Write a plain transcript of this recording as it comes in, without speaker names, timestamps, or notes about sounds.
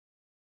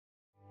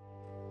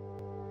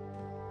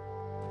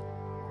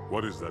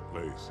What is that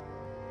place?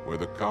 Where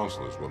the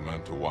counselors were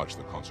meant to watch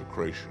the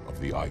consecration of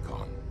the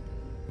Icon.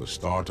 The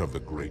start of the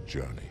Great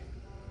Journey.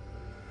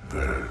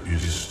 There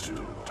is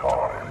still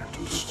time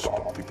to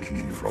stop the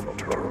key from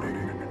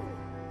turning.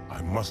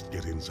 I must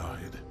get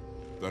inside.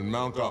 Then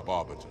mount up,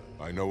 Arbiter.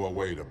 I know a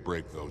way to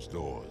break those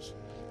doors.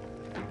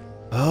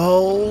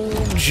 Oh,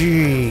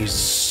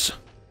 jeez.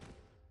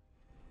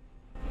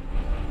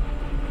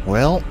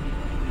 Well,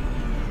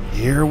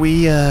 here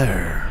we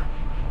are.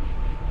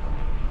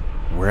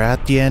 We're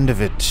at the end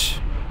of it.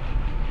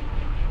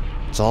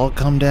 It's all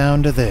come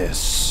down to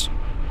this.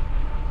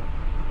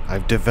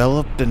 I've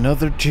developed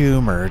another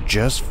tumor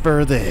just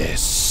for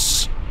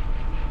this.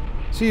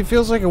 See, it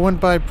feels like it went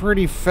by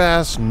pretty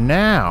fast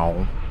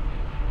now.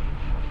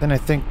 Then I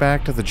think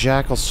back to the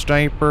Jackal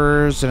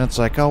snipers, and it's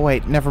like, oh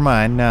wait, never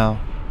mind, no.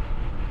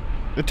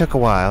 It took a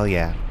while,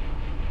 yeah.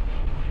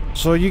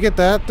 So you get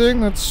that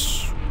thing?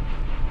 It's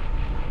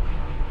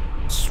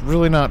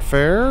really not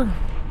fair.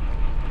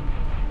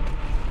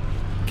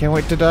 Can't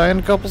wait to die in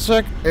a couple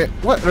seconds.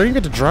 What? Are you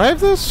going to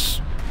drive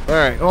this?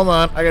 Alright, hold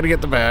on. I gotta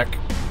get the back.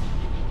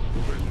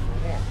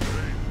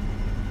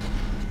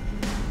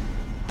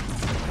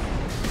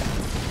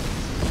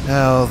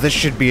 Oh, this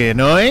should be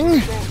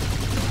annoying.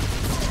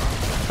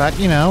 But,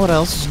 you know, what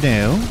else is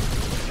new?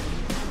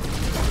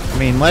 I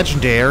mean,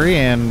 legendary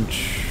and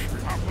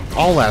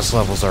all last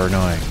levels are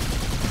annoying.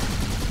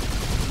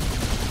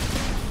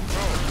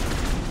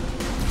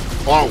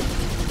 Whoa!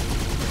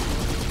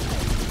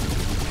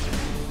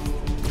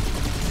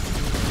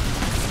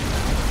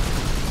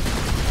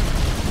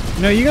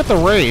 You know, you got the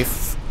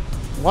Wraith.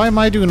 Why am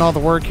I doing all the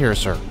work here,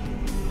 sir?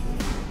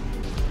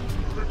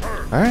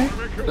 Alright.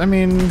 I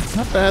mean,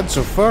 not bad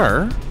so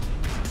far.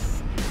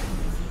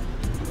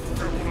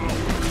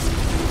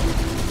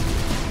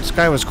 This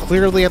guy was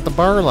clearly at the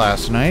bar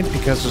last night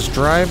because his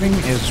driving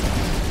is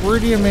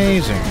pretty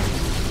amazing.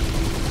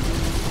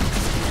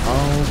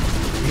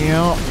 Oh, you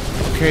know,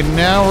 okay,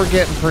 now we're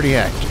getting pretty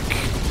hectic.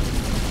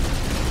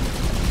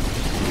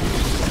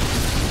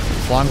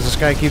 As long as this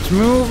guy keeps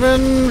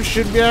moving, we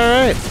should be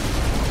alright.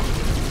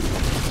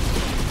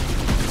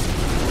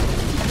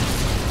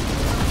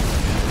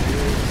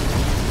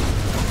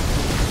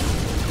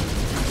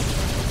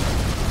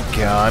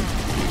 God.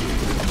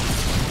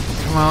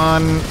 Come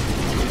on.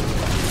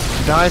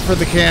 Die for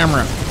the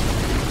camera.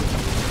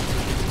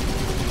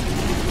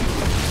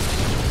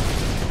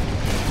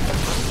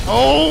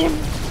 Oh!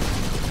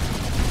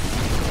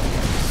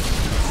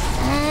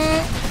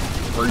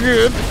 We're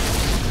good.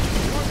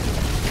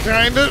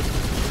 Kinda.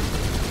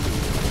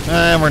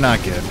 We're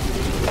not good.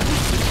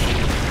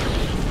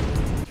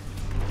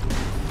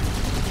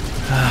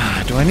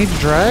 Do I need to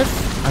drive?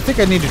 I think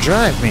I need to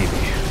drive, maybe.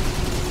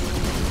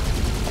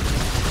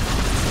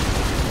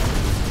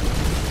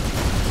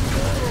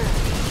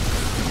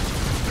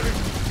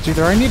 It's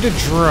either I need to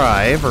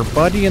drive, or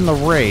Buddy in the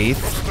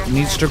Wraith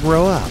needs to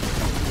grow up.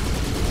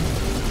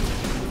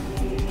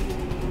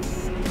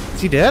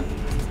 Is he dead?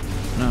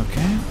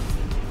 Okay.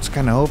 I was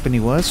kind of hoping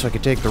he was, so I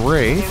could take the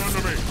Wraith.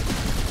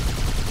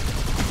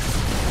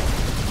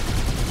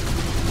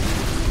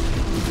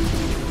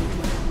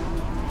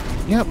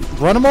 Yep,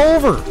 run him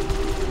over!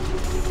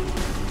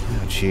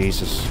 Oh,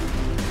 Jesus.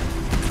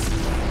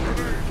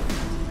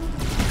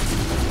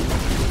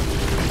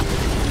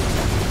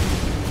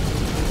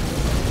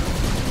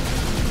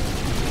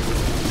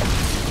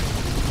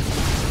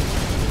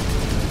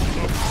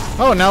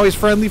 Oh, now he's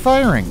friendly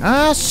firing.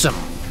 Awesome.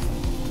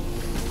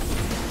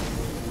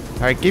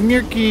 Alright, give me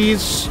your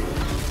keys.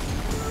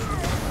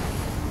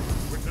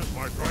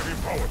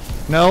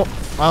 No,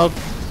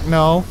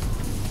 no.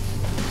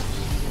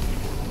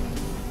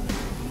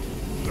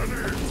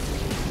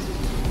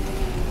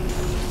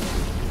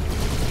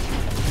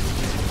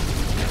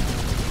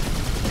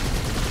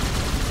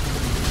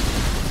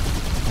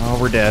 Oh,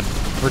 we're dead.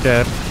 We're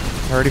dead.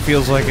 Already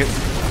feels like it.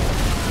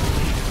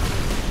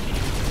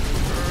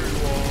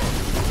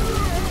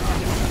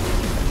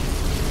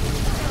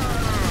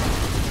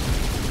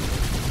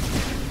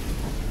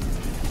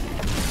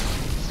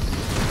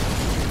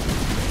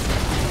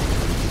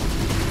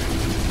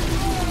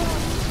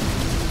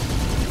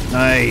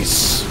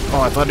 Nice.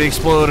 Oh, I thought he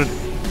exploded.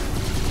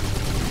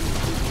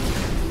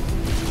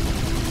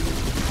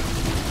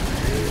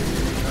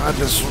 God,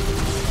 this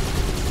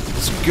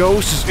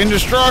ghost is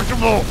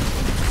indestructible.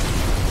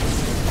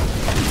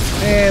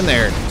 And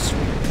there it is.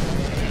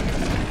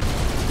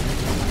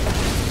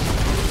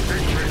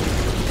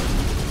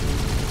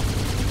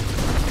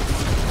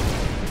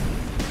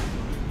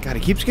 God, he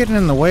keeps getting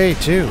in the way,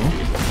 too.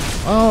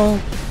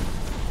 Oh.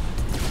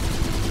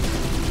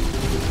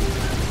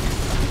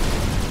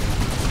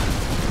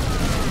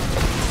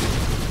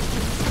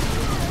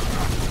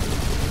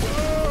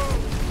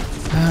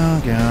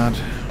 Oh, God.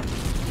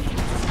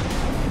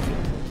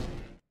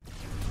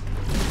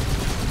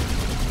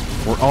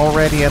 We're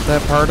already at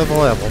that part of the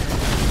level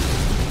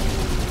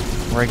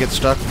where I get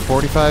stuck for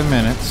 45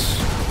 minutes.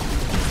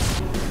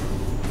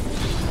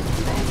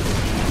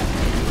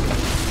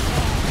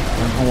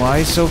 Don't know why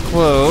he's so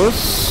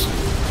close.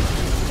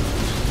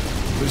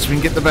 At least we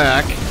can get the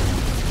back.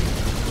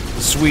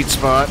 The sweet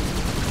spot.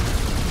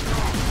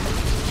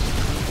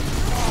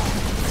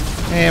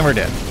 And we're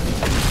dead.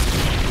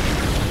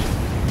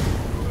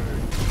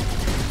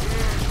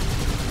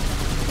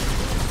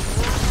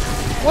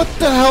 What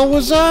the hell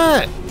was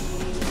that?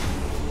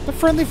 The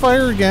friendly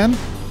fire again.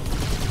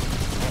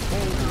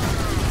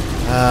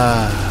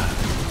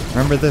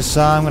 Remember this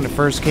song when it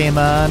first came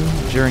on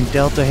during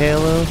Delta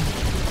Halo?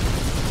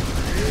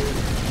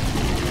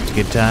 It's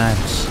good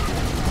times.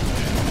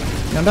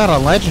 You know, not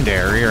on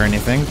Legendary or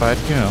anything, but,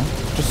 you know,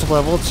 just the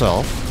level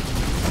itself.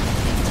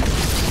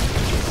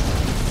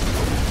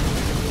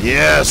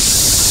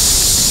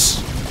 Yes!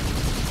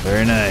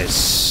 Very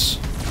nice.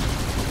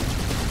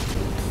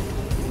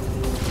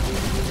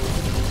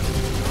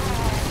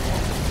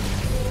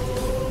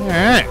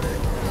 Alright.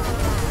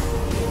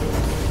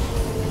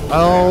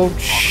 Oh,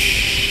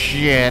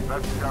 shit.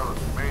 That's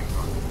Garrett's main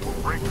gun. We'll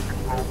break the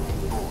control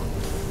room door.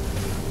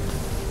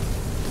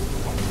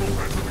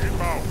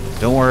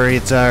 Don't worry,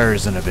 it's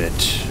ours in a bit.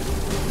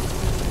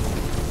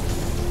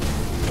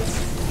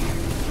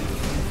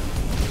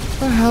 What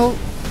the hell?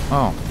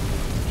 Oh.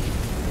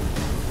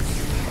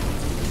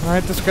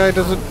 Alright, this guy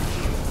doesn't...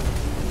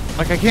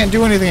 Like, I can't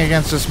do anything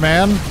against this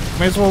man.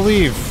 May as well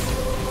leave.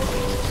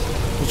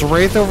 There's a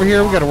Wraith over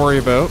here we gotta worry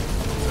about.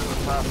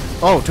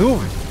 Oh, two of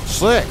them.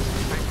 Sick.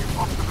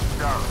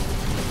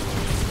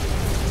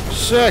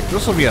 Sick.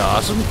 This will be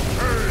awesome.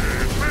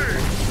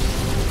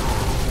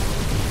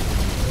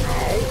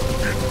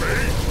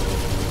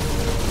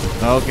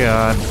 Oh,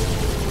 God.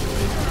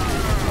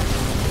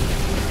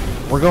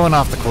 We're going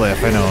off the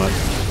cliff, I know it.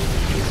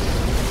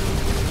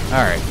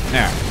 Alright,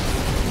 now.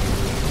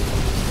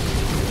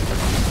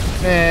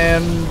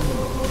 And...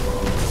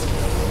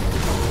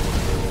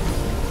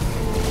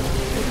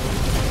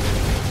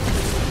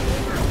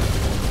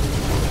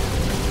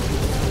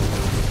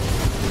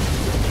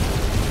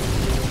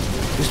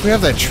 at least we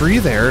have that tree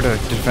there to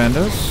defend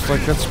us.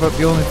 Like, that's about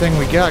the only thing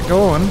we got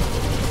going.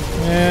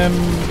 And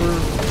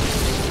we're...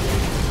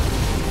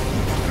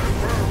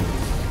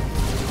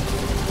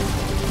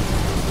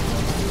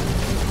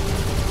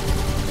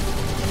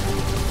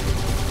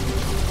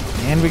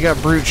 and we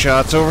got brute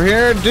shots over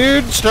here.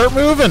 Dude, start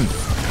moving.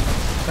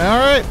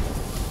 Alright.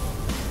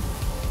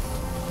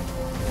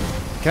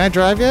 Can I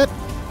drive yet?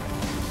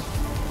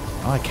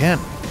 Oh, I can.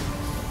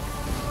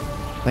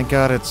 Thank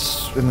God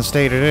it's in the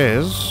state it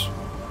is.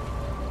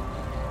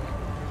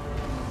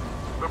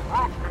 The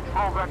brutes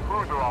control that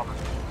cruiser,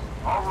 officer.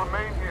 I'll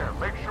remain here.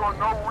 Make sure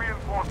no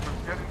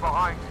reinforcements get in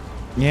behind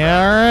you.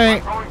 Yeah,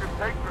 alright. I'm going to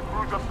take the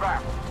cruiser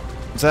back.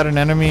 Is that an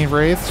enemy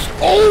Wraith?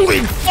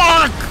 Holy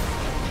fuck!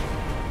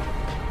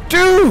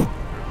 Dude!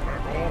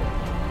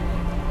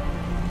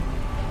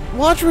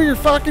 Watch where you're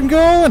fucking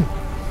going!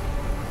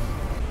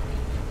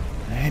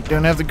 I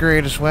don't have the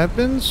greatest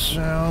weapons,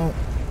 so...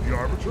 The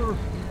Arbiter?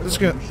 Let's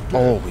go.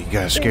 Oh, you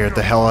guys scared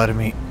the hell out of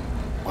me.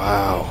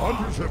 Wow.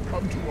 Hunters have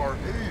come to our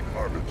aid,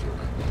 Arbiter.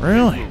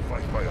 Really? They will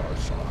fight by our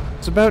side.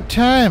 It's about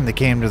time they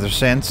came to their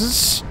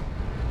senses.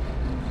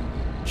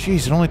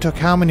 Jeez, it only took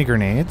how many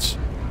grenades?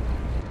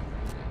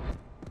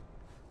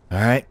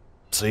 Alright,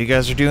 so you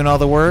guys are doing all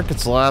the work.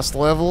 It's the last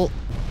level.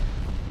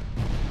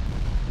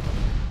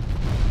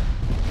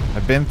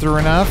 I've been through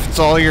enough. It's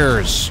all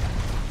yours.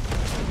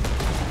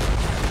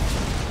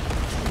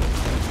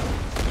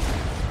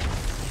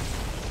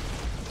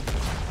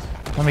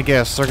 Let me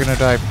guess, they're gonna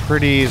die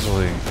pretty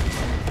easily.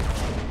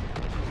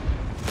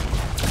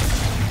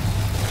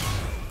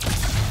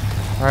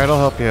 Alright, I'll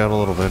help you out a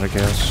little bit, I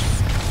guess.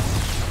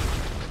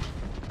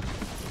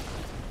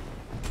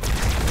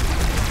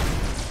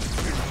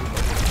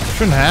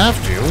 Shouldn't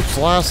have to. It's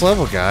the last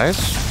level,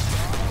 guys.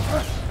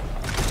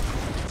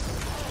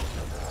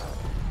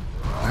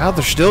 Wow,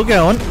 they're still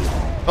going.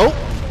 Oh!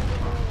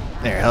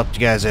 There, helped you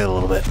guys out a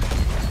little bit.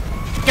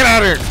 Get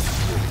out of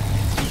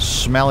here!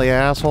 Smelly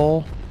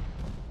asshole.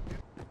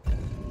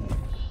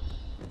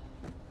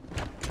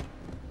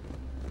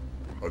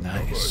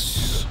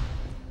 Nice.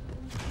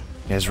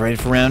 You guys ready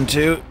for round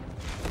two?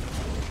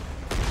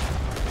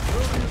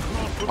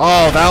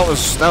 Oh, that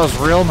was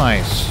real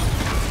nice.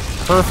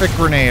 Perfect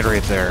grenade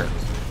right there.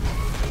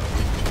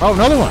 Oh,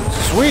 another one.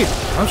 Sweet.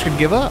 I'm just gonna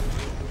give up.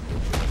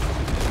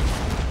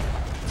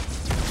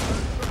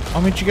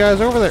 I'll meet you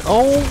guys over there.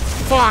 Oh,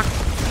 fuck.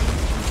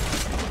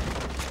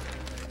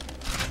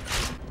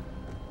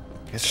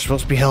 Guess you're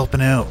supposed to be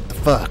helping out. What the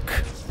fuck?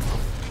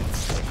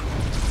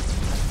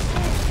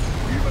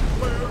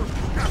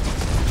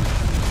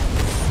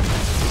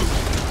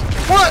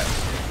 What?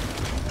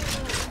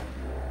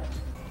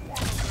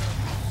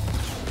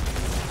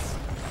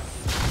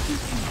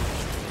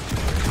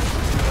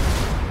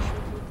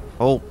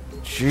 Oh,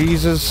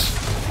 Jesus.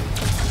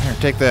 Here,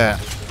 take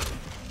that.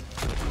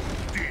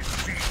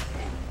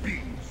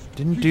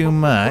 Didn't do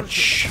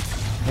much. I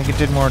think it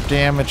did more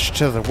damage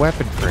to the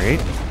weapon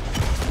crate.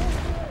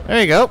 There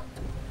you go.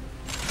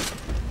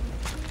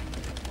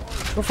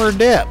 Go for a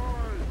dip.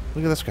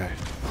 Look at this guy.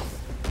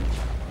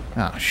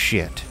 Oh,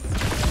 shit.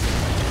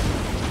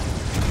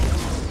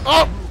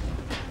 Oh!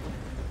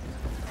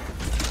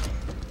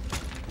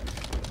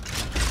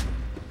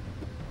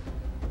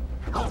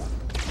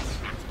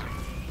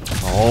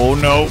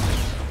 no.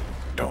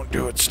 Don't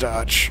do it,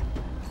 Stotch.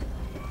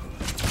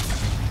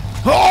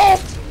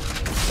 Oh!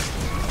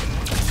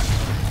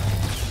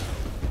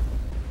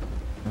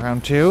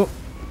 Round 2.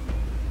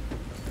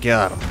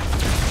 Got him.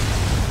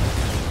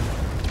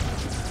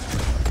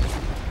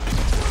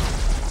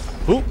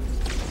 Ooh.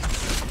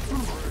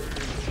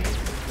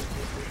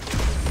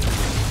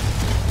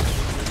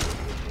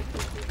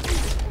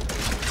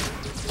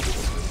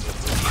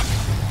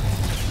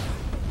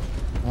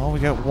 Well, we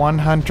got one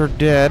hunter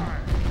dead.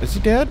 Is he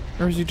dead?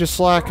 Or is he just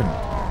slacking?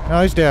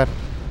 No, he's dead.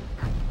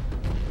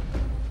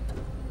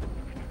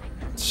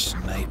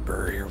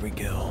 Sniper, here we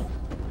go.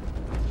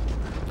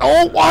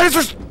 Oh, why is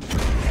this?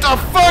 The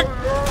fuck?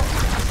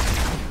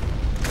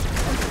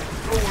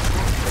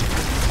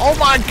 Oh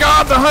my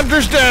god, the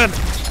hunter's dead!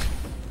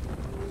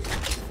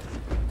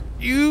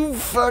 You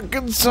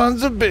fucking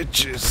sons of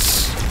bitches.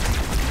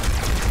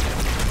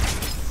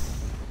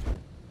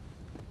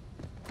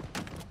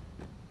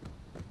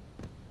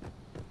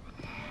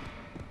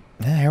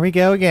 Here we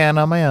go again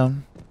on my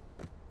own.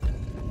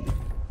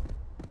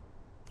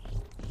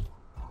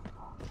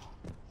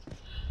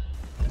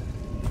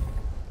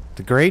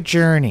 The Great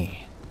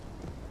Journey.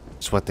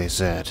 That's what they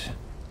said.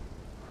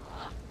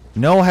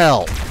 No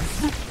help.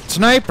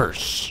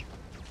 Snipers.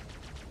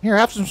 Here,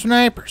 have some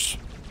snipers.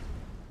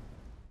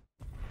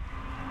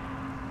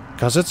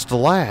 Because it's the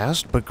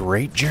last but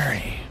great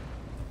journey.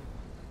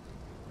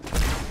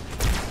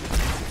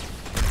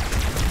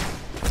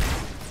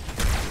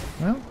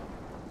 Well,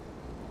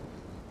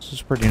 this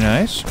is pretty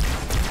nice.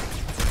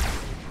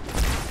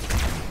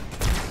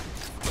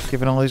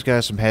 Giving all these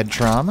guys some head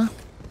trauma.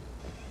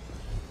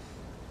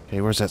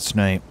 Okay, where's that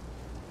snipe?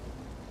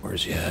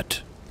 Where's he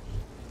at?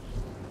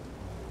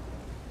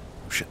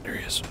 Oh shit, there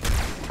he is.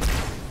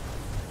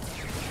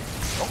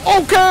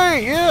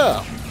 Okay,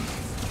 yeah!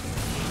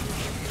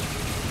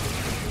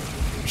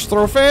 Just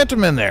throw a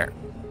phantom in there.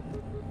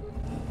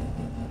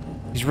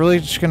 He's really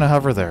just gonna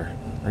hover there.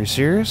 Are you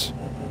serious?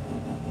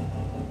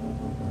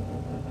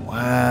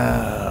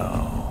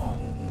 Wow.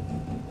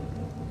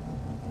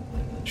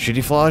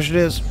 Shitty flage it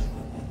is.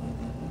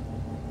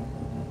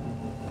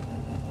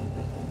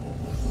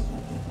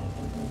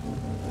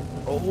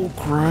 Oh,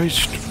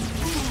 Christ.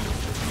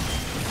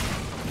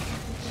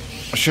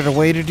 I should have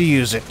waited to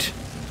use it.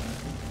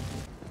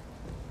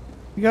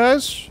 You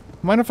guys,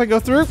 mind if I go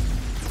through?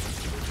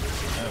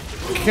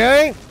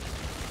 Okay.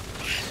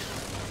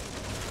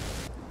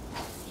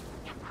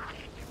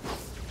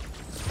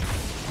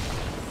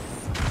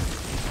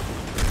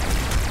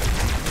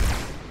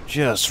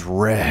 Just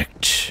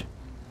wrecked.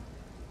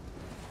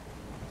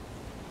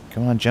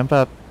 Come on, jump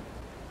up.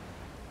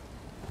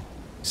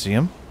 See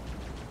him?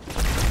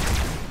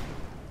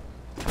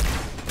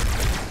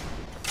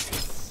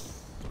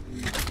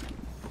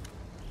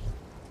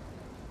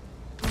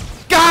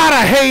 God,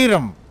 I hate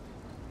him!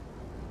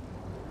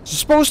 It's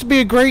supposed to be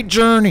a great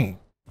journey.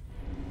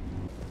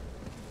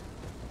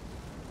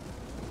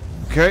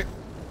 Okay.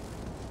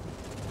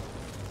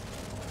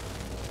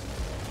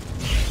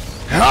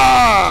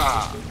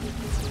 Ha!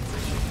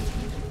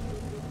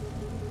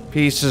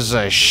 Pieces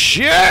of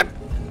shit!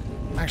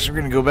 Actually,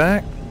 we're gonna go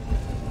back.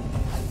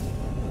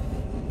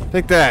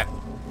 Take that.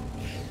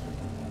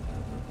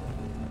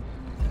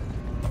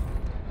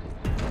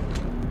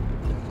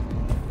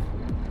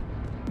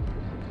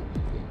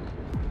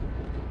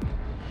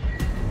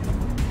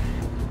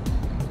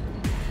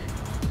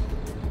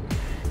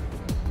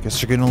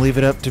 Guess you're gonna leave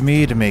it up to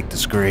me to make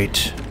this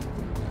great.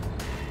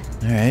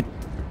 Alright.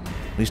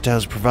 At least I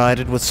was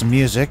provided with some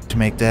music to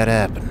make that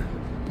happen.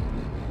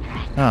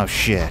 Oh,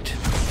 shit.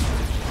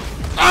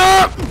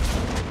 Ah!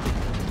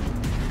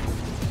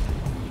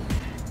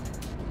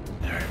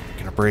 Alright, we're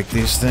gonna break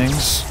these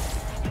things.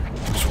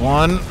 There's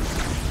one.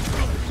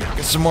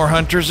 Get some more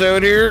hunters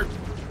out here.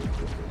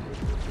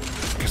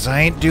 Because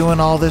I ain't doing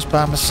all this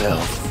by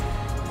myself.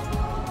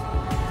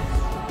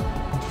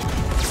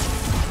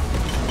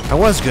 I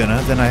was gonna,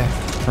 then I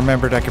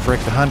remembered I could break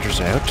the hunters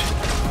out.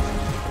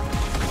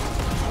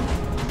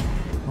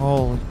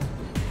 Holy.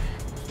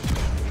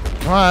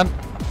 Come on.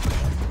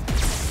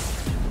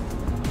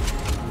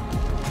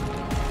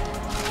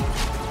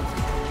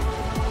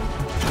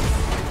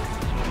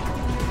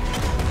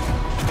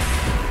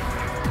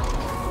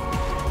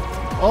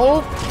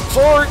 Oh,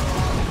 sorry.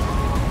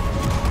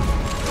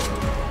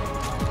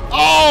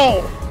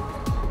 Oh!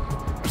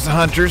 There's the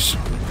hunters.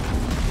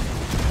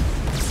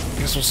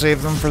 Guess we'll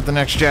save them for the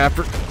next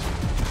chapter.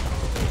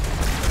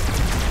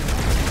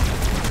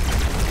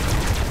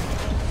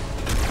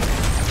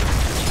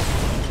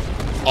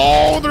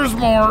 Oh, there's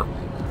more.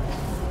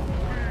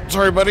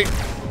 Sorry, buddy.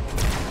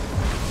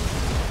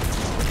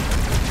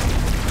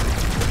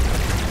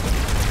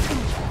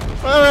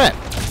 All right.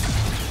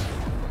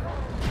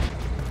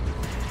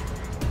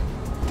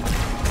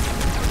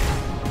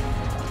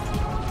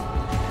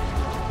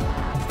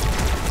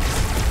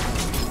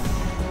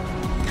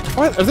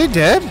 What? Are they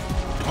dead?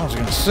 I was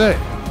gonna say.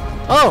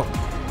 Oh!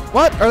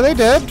 What? Are they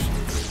dead?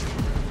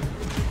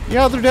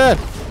 Yeah, they're dead.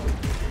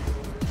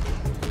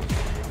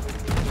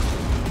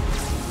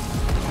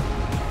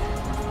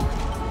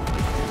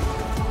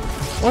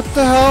 What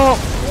the hell?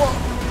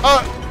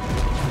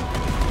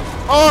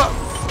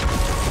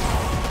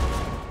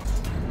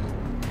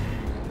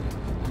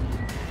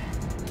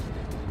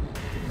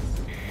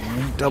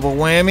 Double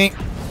whammy.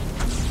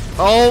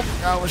 Oh,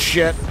 that was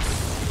shit.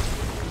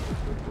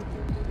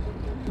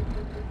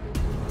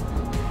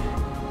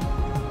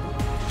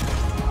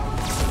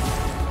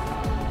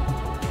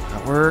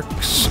 That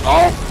works.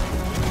 Oh!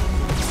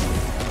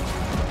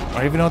 I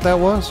don't even know what that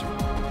was.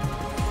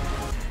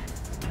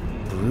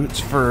 Brutes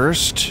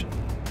first.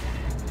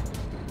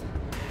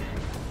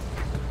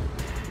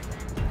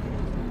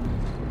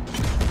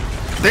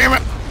 Damn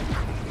it!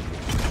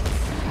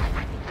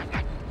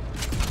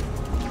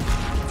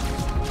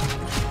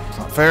 It's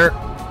not fair.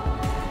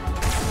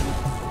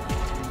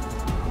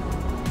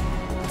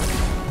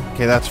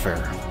 Okay, that's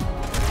fair.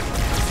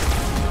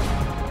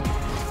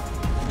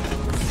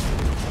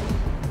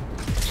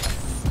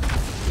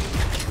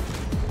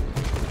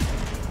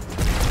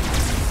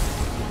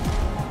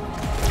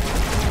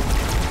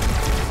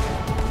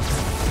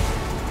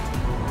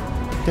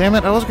 Damn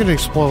it, I was gonna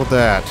explode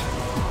that.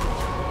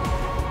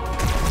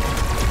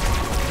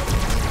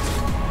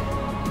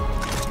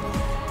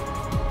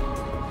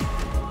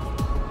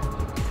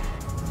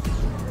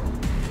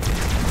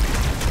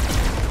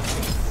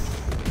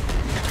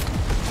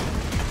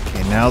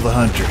 Okay, now the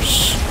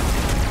hunters.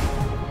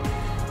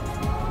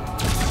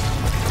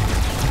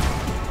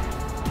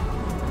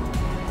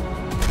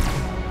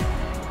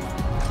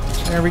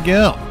 There we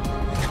go.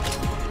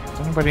 Is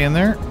anybody in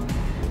there?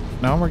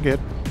 No, we're good.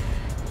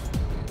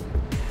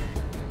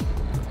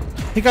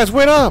 Hey guys,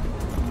 wait up!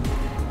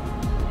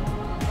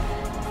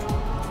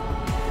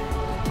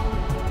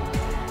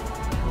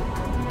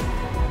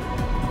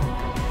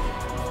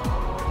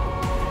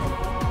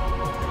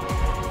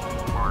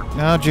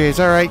 No, jeez.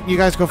 Alright, you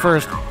guys go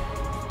first.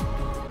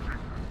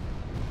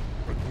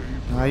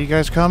 You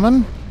guys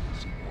coming?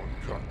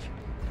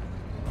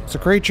 It's a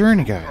great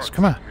journey, guys.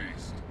 Come on.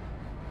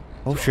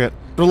 Oh shit.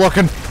 They're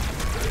looking.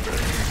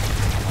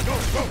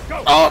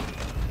 Oh!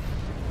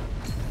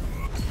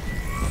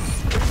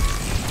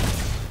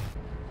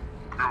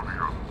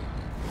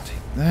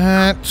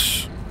 That.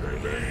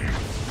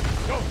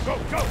 Go, go,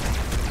 go!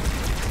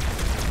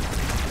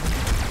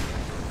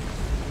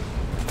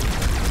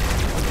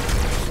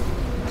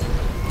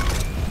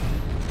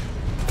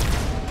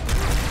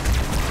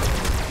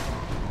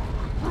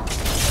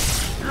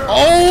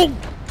 Oh!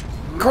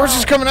 Of course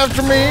he's coming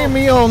after me and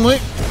me only.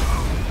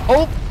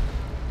 Oh!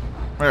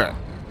 Alright.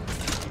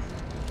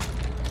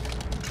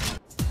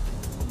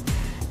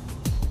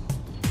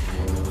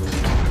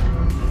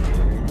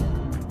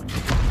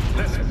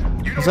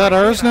 Is that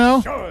ours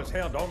now? Sure as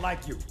hell don't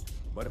like you.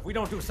 But if we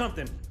don't do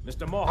something,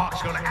 Mr.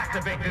 Mohawk's gonna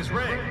activate this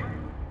ring.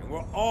 And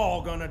we're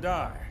all gonna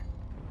die.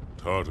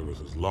 Tartarus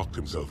has locked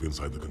himself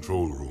inside the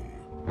control room.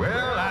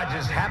 Well, I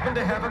just happen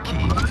to have a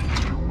key.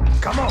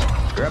 Come on,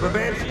 grab a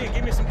banshee and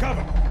give me some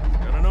cover.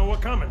 Gonna know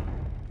what's coming.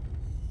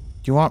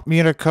 Do you want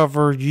me to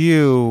cover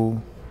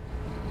you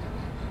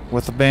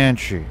with a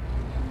banshee?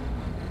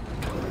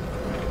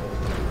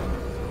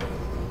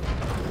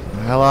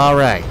 Well,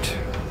 alright.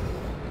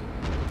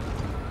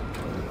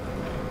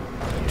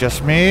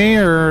 Just me,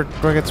 or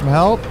do I get some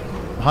help?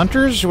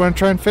 Hunters, you want to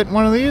try and fit in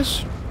one of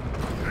these?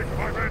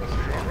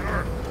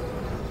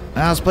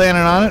 I was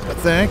planning on it, but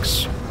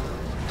thanks.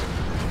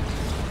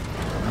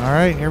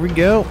 Alright, here we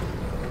go.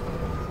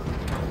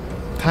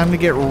 Time to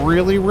get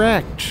really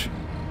wrecked.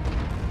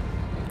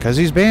 Because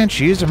these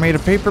banshees are made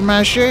of paper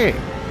mache. Here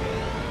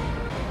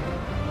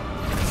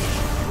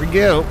we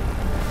go.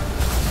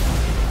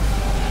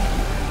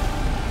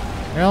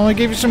 I only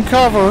gave you some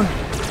cover.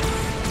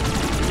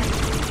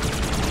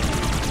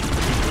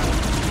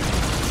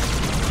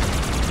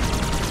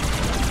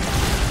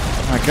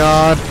 Oh my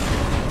god.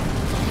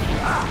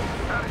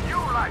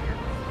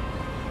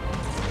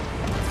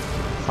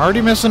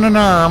 Already missing an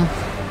arm.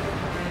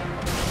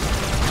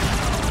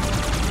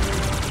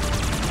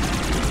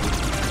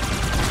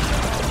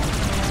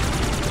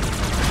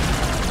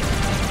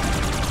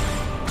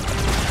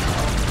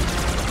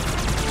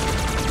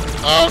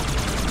 Oh.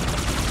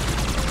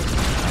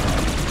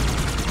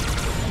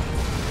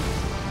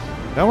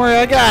 Don't worry,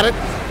 I got it.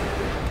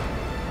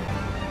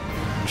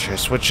 Should I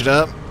switch it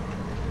up?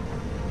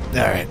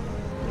 Alright.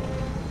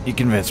 You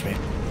convinced me.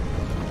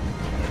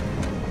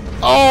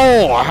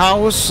 Oh,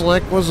 how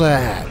slick was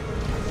that?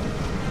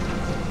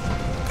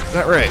 Is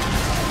that right?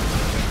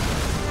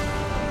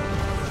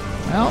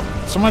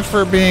 Well, so much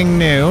for being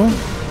new.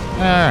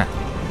 Alright.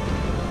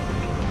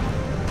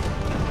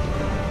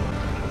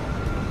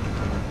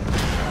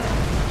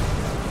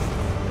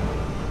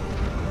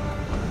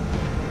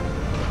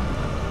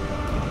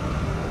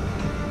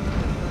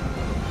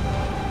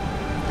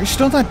 Are you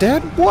still not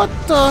dead? What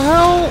the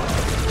hell?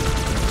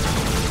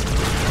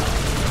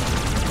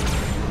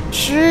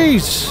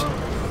 Jeez.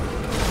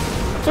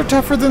 They're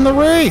tougher than the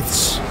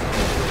Wraiths.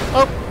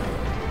 Oh.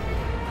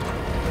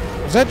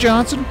 Is that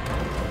Johnson?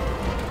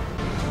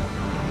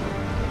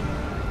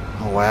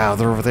 Oh, wow.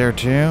 They're over there,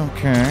 too?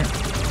 Okay.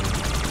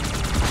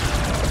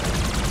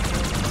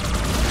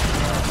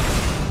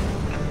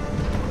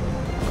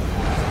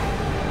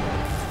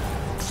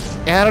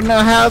 I don't know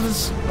how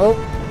this... Oh.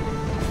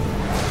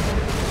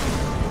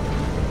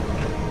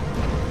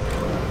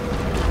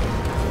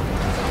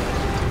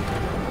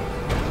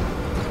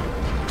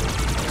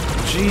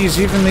 Jeez,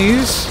 even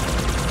these?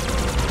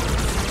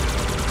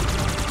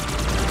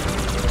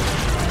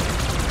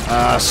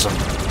 Awesome.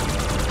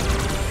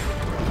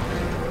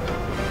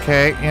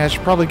 Okay, yeah, I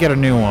should probably get a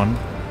new one.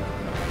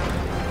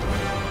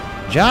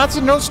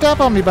 Johnson, don't step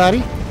on me,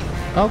 buddy.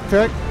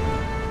 Okay.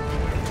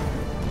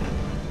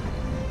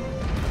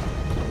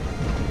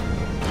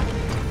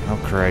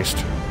 Oh, Christ.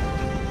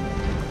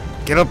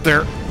 Get up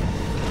there.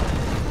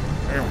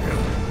 There we go.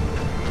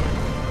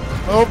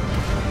 Oh.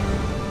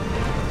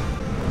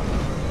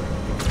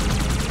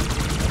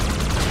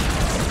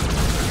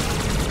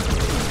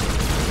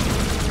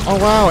 Oh,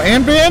 wow,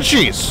 and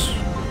Banshees!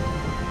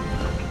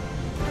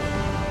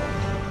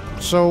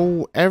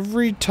 So,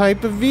 every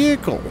type of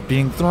vehicle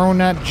being thrown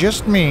at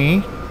just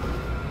me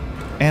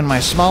and my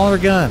smaller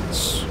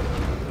guns.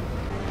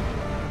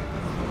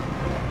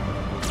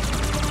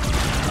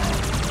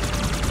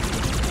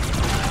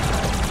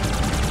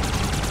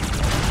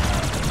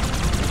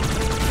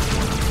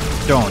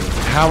 Don't.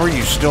 How are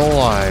you still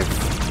alive?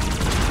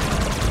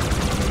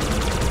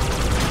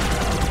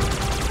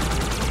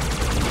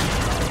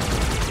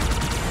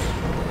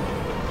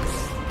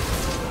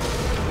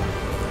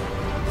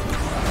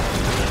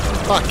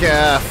 Fuck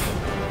off.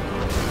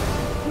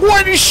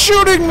 What is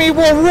shooting me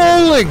while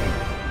rolling?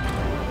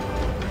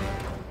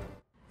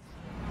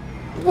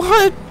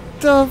 What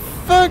the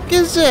fuck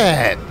is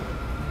that?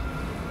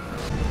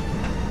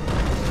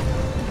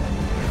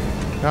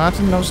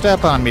 Johnson, don't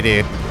step on me,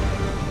 dude.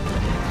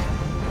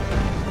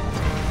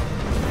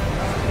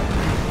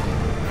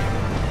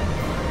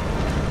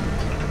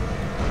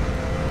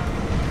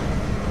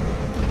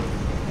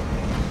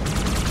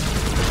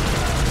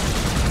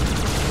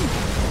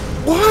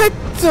 What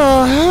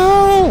the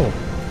hell?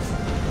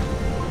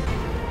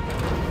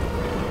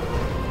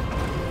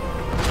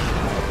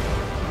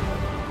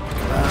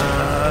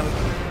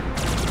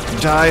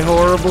 Die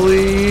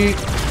horribly.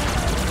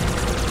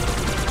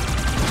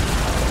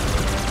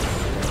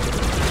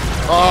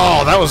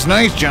 Oh, that was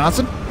nice,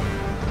 Johnson.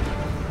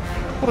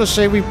 What do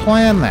say we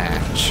plan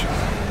that?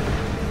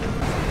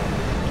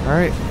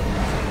 Alright.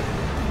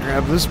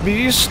 Grab this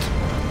beast.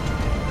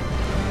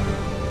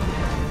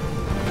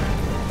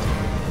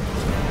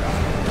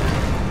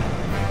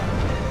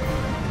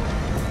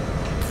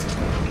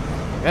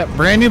 Yep,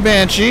 brand new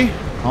Banshee.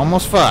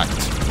 Almost fucked.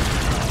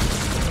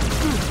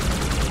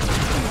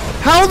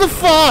 How the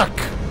fuck?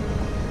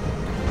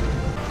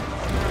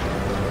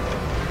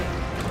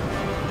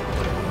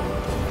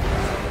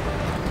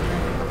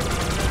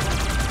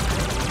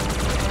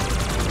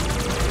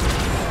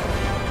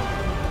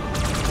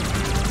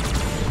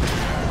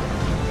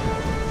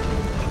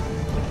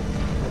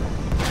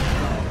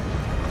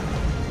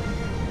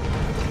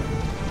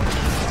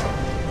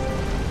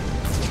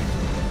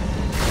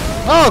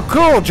 Oh,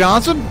 cool,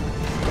 Johnson.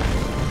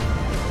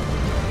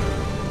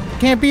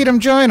 Can't beat him,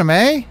 join him,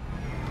 eh?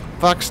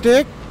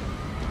 Fuckstick.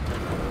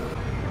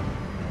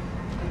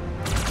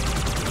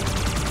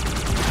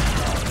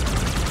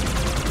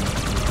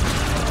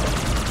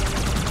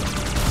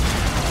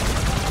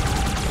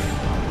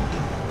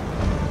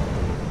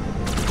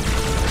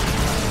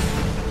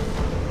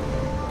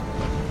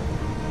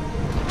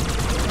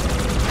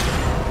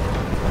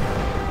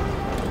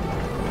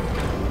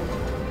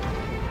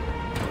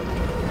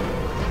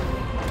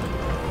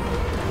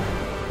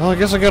 Well, I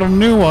guess I got a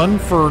new one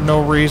for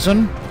no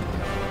reason.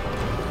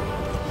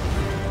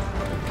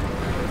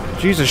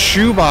 Jesus,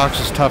 shoebox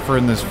is tougher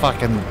than this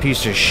fucking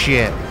piece of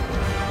shit.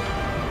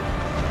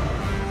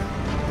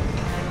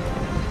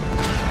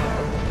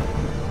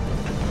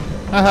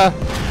 Haha.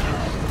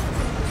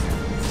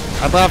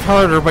 I'd laugh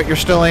harder, but you're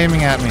still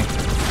aiming at me.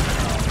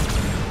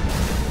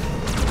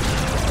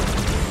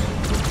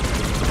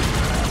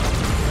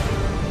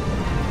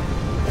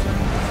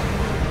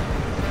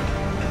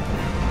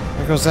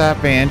 There goes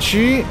that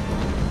Banshee.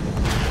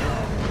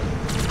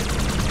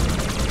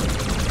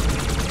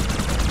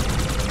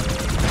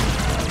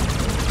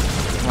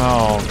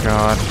 Oh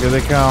god, here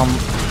they come.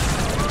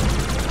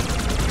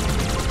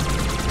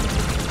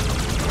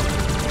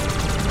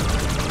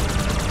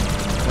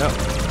 Yep.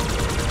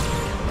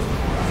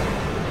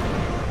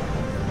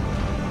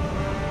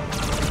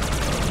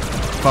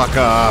 Fuck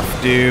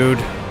off, dude.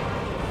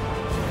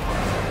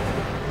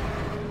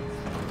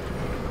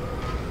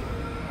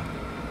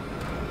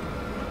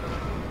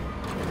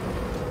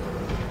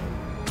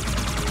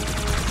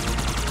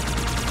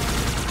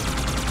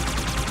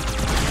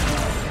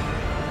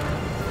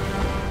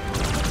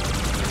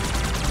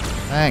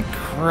 Thank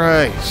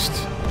Christ.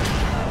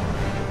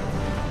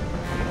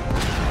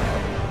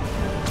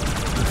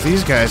 If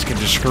these guys can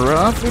just screw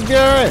off, we'd be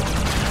alright.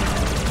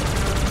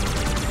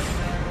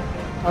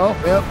 Oh,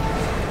 yep.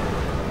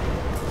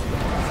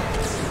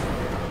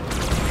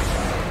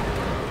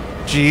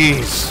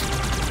 Jeez.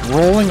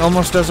 Rolling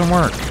almost doesn't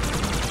work.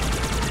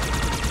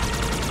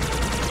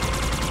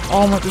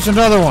 Oh, there's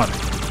another one.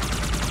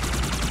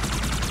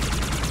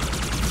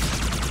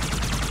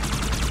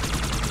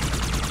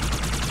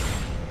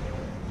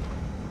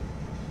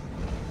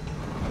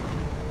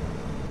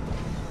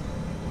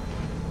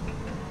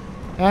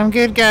 I'm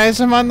good,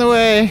 guys. I'm on the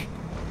way.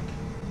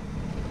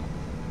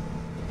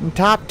 In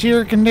top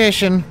tier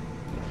condition.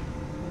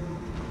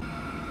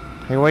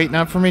 Hey, waiting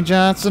up for me,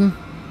 Johnson?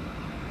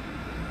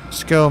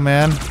 Let's go,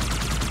 man.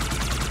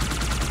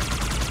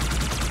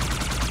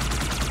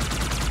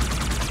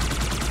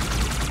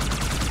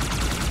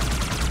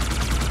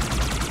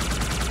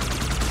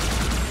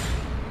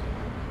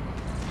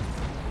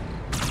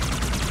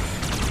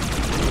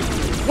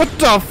 What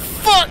the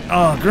fuck?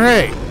 Oh,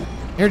 great.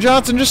 Here,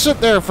 Johnson, just sit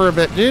there for a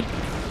bit, dude.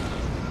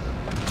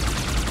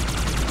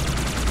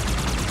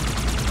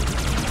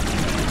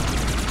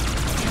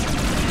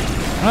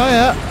 Oh,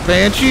 yeah.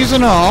 Banshees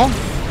and all.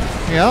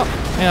 Yep,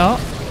 yeah.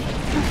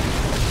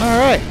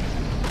 Alright.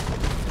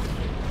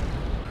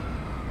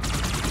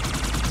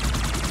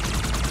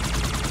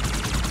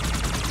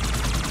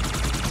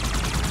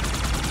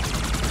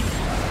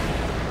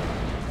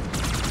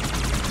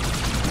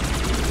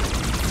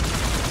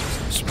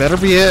 This better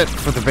be it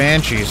for the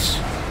Banshees.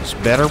 This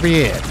better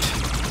be it.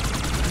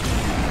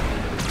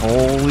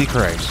 Holy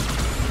Christ.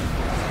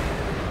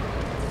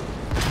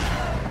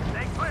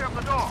 Stay clear of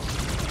the door.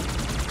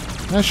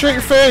 Now shut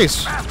your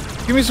face.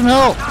 Give me some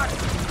help.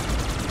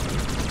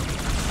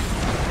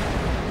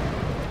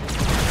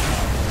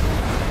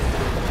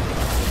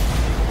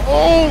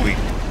 Holy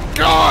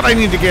God, I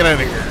need to get out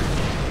of here.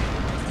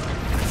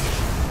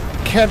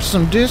 Catch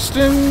some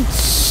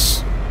distance.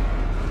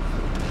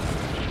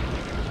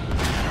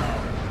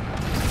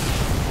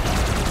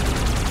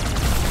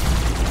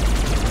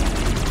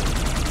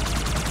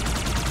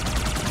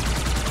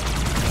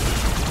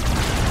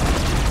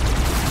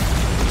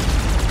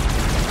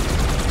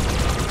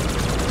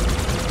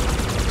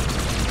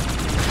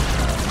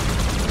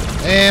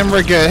 And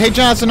we're good. Hey,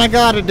 Johnson, I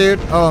got it, dude.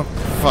 Oh,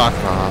 fuck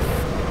off.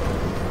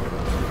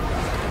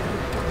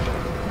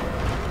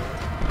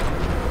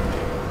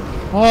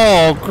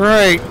 Oh,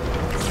 great.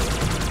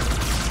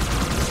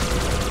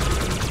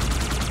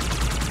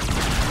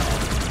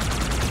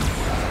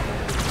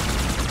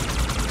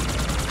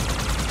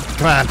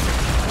 Come on.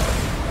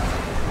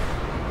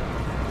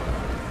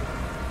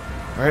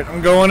 Alright,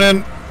 I'm going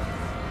in.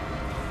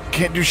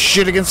 Can't do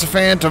shit against the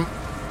Phantom.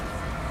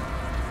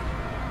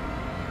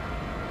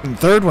 The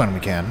third one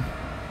we can.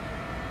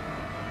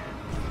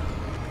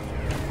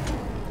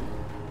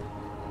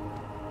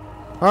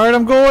 Alright,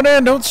 I'm going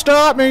in. Don't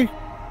stop me.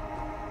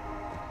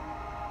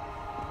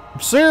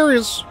 I'm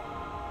serious.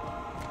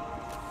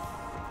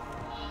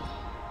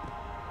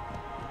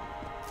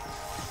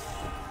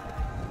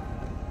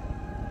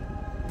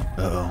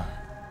 Uh-oh.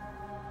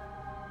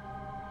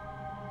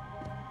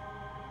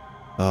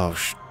 Oh,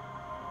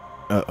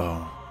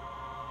 uh-oh.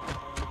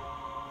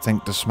 I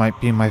think this might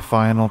be my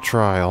final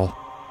trial.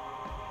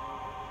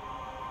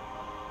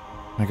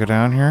 Can I go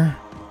down here?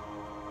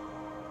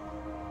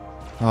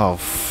 Oh,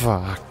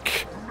 fuck.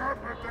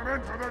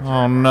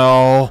 Oh,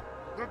 no.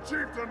 The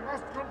chieftain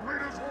must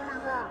complete his holy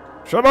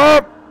work. Shut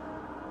up!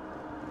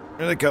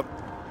 Here they come.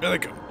 Here they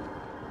come.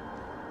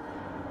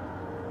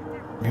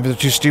 Maybe they're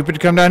too stupid to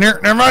come down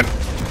here. Never mind.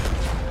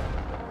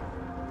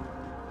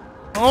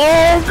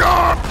 Oh,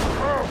 God!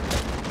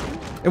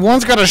 And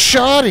one's got a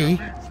shoddy.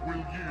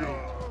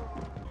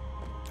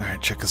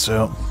 Alright, check this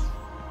out.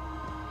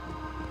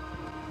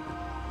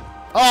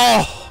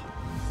 Oh!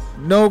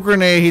 No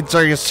grenades,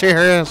 are you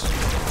serious?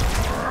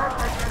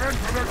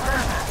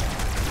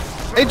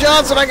 Hey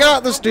Johnson, I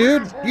got this,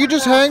 dude. You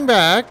just hang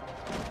back,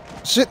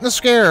 sit in the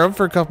Scarab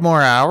for a couple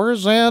more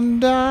hours,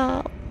 and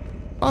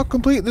I'll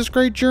complete this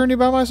great journey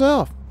by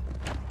myself.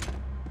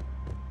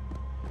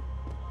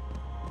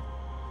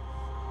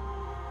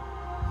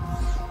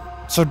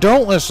 So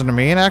don't listen to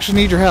me and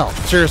actually need your help.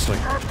 Seriously.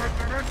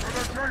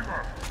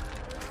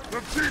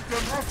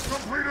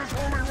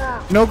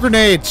 No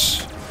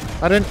grenades.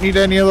 I didn't need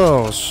any of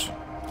those.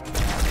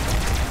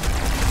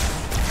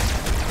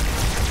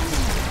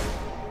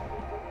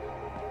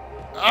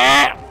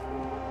 Ah!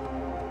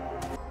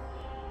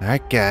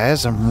 Alright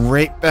guys, I'm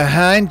right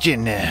behind you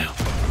now.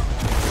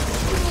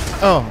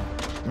 Oh,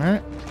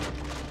 alright.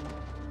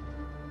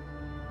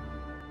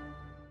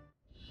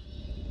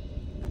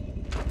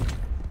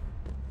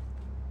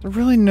 There are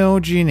really no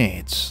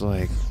grenades.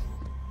 Like,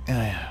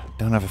 I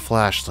don't have a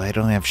flashlight,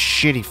 I only have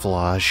shitty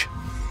flash.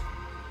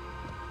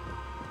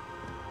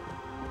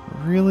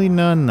 Really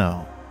none,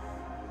 though.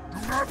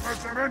 Do not let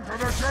them enter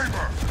the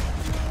chamber.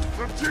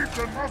 The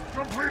chieftain must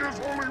complete his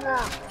holy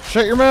work.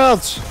 Shut your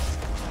mouths.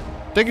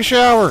 Take a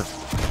shower.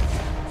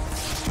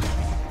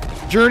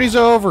 Journey's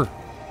over.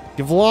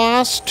 You've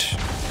lost.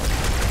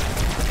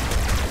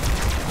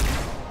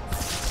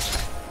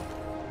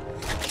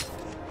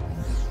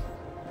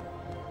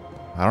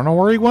 I don't know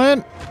where he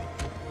went.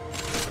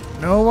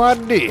 No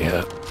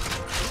idea.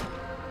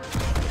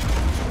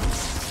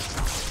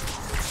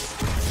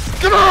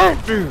 Get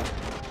out, dude!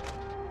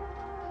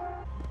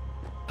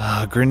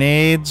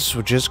 Grenades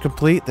would just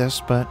complete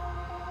this, but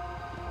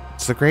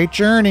it's the great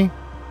journey.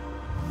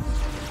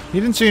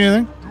 You didn't see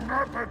anything. Do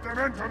not let them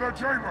enter the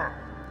chamber.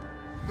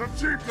 The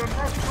chieftain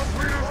must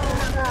complete his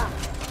holy work.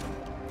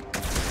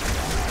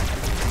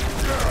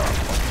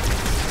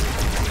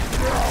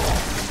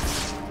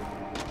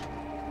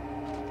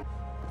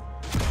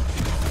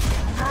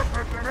 Not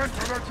let them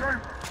enter the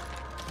chamber.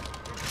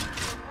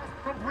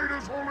 Complete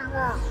his holy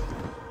work.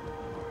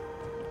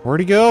 Where'd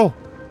he go?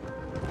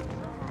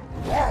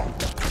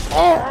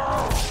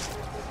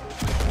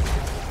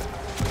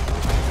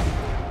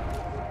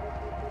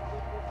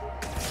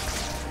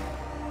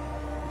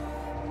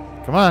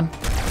 Come on.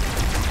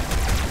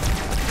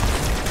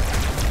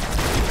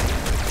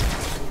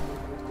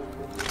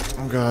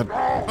 Oh god.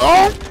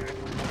 Oh!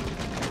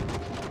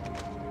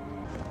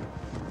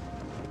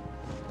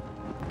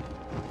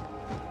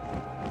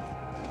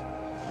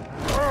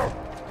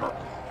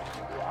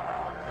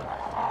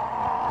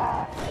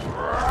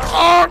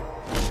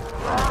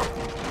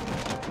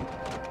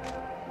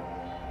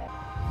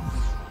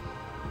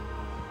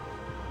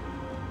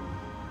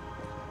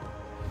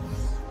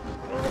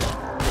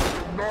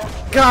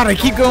 God, I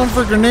keep going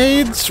for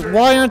grenades.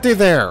 Why aren't they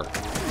there? The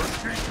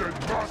chieftain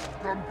must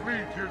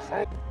complete his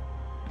holy.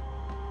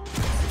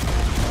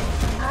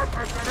 Not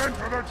let them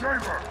enter the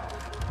chamber.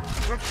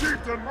 The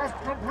chieftain must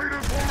complete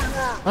his holy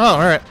work. Oh,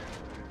 alright.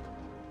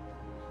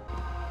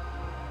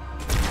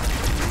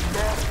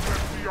 Not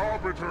let the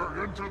arbiter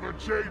enter the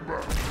chamber.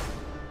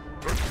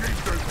 The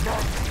chieftain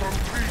must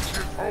complete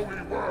his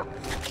holy work.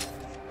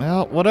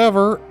 Well,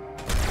 whatever.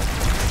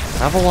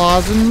 Have a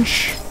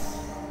lozenge.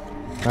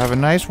 Have a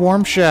nice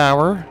warm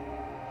shower.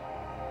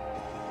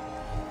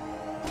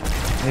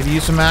 Maybe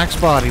use some Axe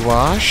body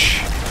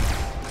wash.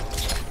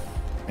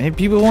 Maybe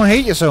people won't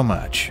hate you so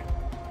much.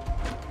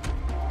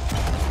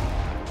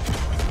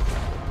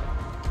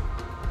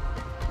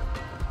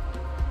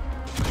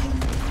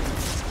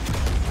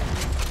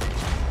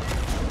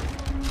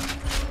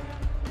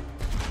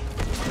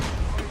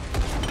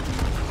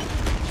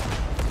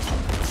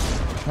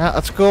 Yeah,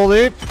 that's cool,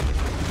 dude.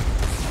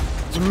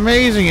 It's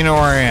amazing you know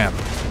where I am.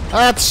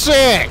 That's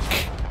sick!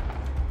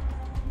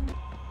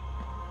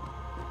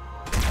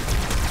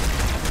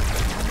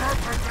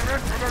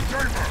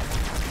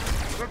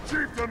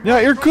 Yeah,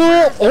 you're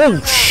cool! Oh,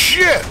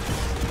 shit!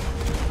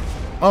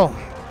 Oh,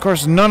 of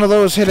course, none of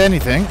those hit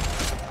anything.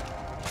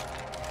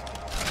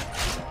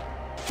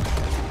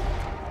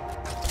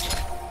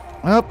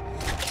 Up.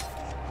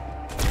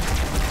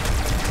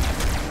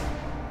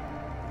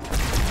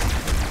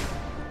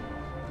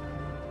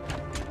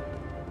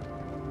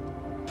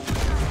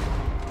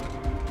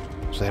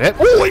 Is that it?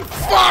 Holy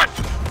fuck!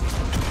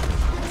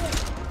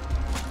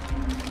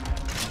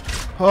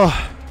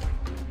 Oh.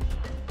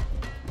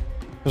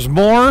 There's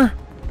more?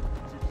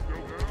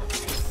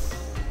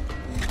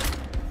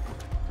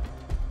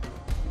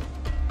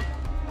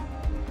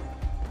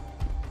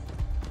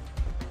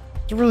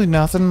 Is there really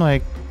nothing?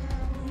 Like,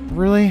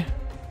 really?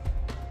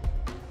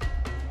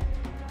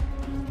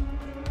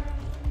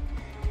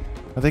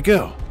 Where'd they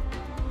go?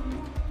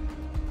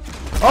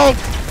 Oh!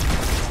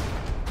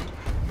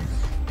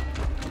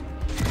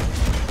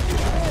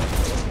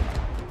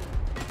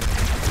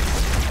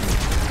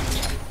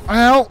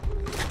 Ow!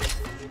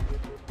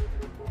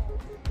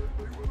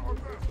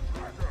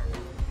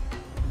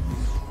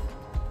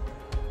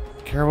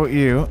 Care about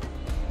you.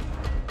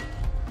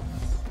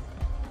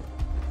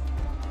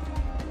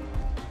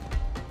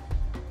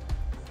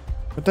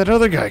 Where'd that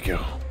other guy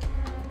go?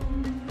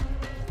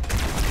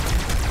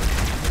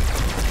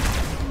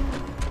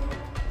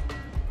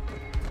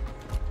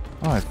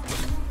 Oh, I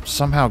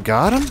somehow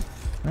got him?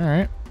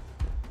 Alright.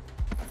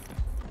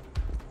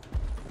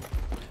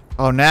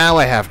 Oh, now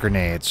I have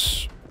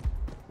grenades.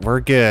 We're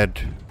good.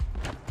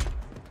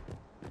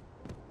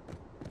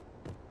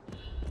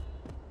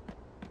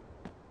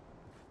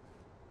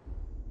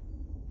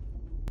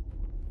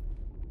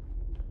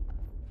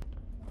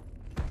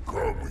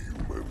 Come,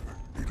 human.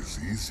 It is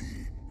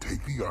easy.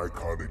 Take the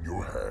icon in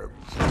your hands.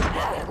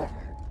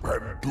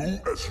 And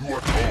do as you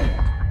are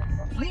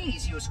told.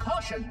 Please use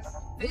caution.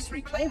 This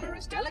reclaimer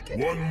is delicate.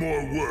 One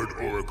more word,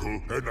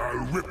 Oracle, and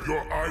I'll rip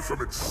your eye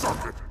from its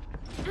socket.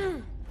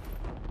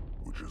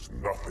 Which is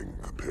nothing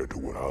compared to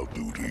what I'll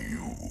do to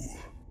you.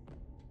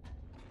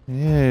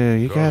 Ew,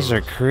 you guys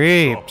are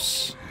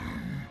creeps.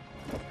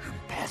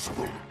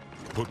 Impossible.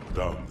 Put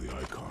down the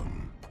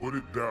icon. Put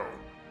it down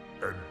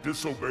and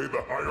disobey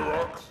the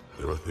Hierarchs?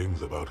 There are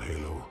things about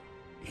Halo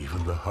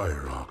even the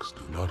Hierarchs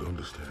do not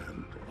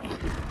understand.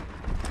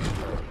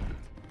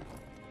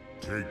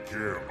 Take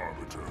care,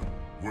 Arbiter.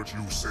 What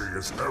you say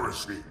is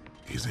heresy.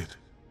 Is it?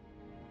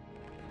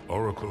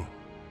 Oracle,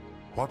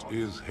 what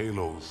is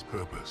Halo's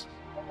purpose?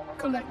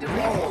 Collectively,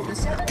 the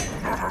seven.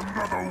 Not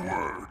another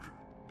word.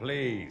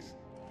 Please.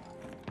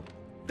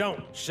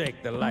 Don't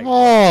shake the light.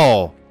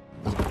 Oh!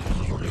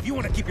 If you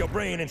want to keep your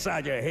brain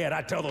inside your head,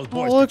 I tell those Oh,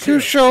 boys look to who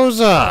chill.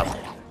 shows up!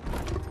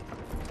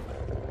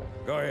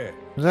 Go ahead.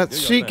 Is that Do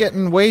your seat thing.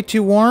 getting way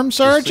too warm, The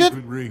Sergeant?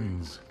 sacred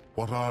rings,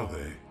 what are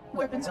they?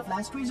 Weapons of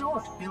last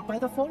resort, built by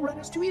the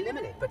Forerunners to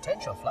eliminate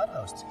potential flood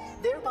hosts,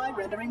 thereby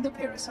rendering the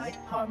parasite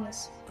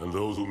harmless. And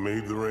those who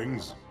made the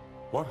rings?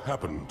 What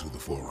happened to the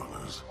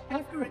Forerunners?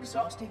 After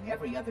exhausting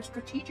every other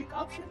strategic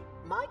option,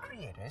 my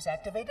creators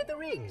activated the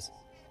rings.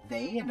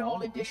 They and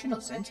all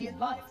additional sentient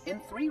life in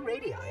 3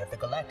 radii of the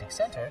Galactic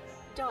Center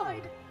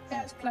died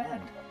as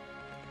planned.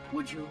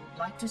 Would you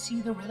like to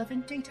see the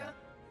relevant data?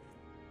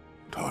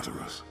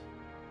 Tartarus,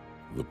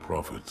 the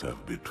prophets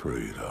have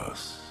betrayed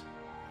us.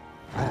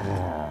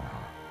 Oh!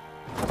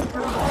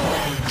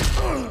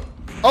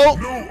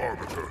 No,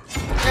 Arbiter!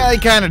 Yeah, you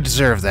kind of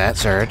deserve that,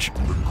 Sarge.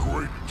 The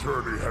great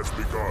journey has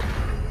begun,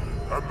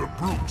 and the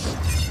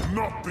brutes,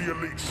 not the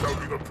elite, shall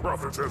be the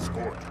prophet's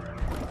escort.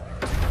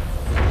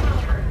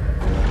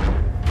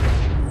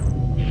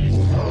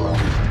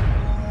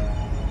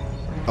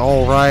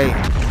 All right.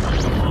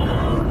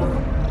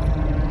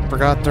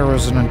 Forgot there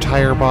was an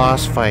entire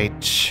boss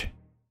fight.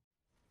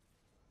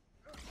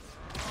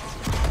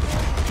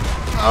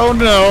 Oh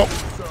no!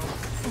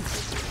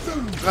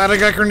 Glad I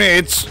got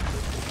grenades.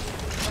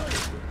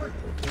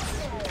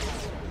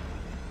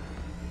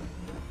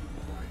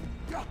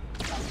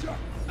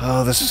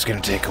 Oh, this is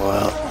gonna take a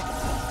while.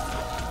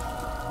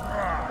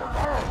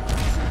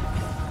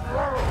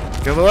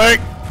 Get away!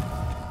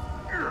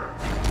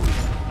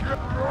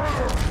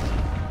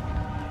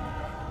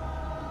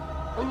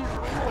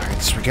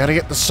 Alright, so we gotta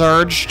get the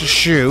Sarge to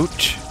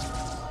shoot.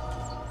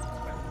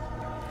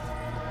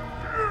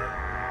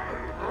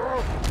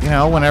 You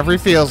know, whenever he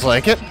feels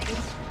like it. We'll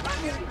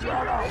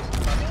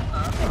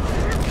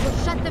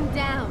shut them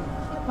down.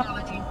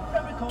 Apology.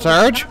 Protocol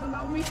Sarge? does not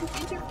allow me to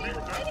interfere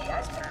with any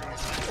aspect of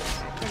this.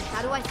 Then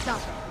how do I stop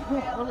it?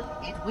 Well,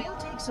 it will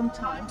take some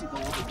time to go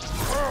over the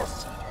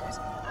procedures.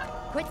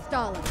 Quit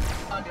stalling.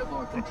 Under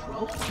more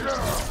control.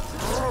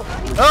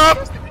 Up!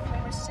 Just the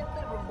reclaimer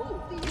simply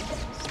remove the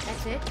index.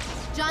 That's it.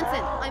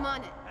 Johnson, I'm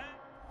on it.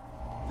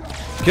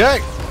 Okay.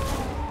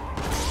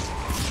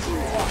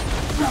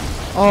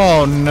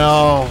 Oh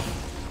no.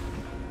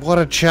 What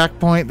a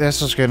checkpoint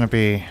this is gonna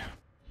be.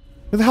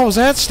 Who the hell was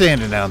that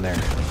standing down there?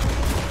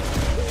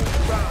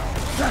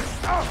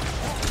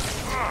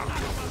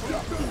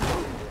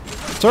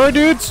 Sorry,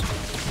 dudes.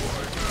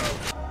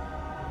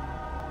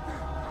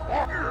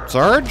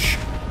 Sarge?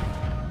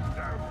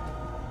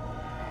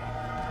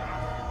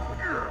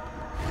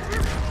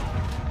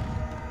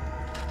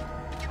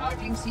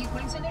 Charging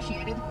sequence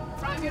initiated.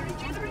 Primary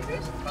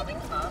generators coming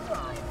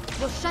online.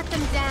 We'll shut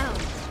them down.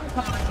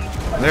 Apology.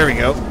 There we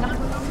go. Not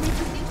allow me to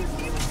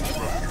interfere with any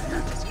aspect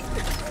of the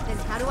sequence. Then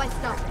how do I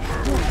stop it?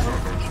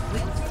 It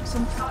will take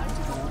some time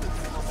to go over the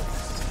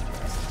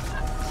procedures.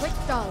 Quit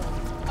stalling.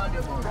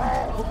 Under more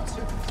controlled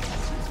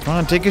circumstances. Come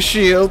on, take a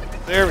shield.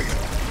 There we go.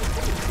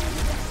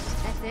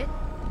 That's it.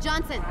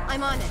 Johnson,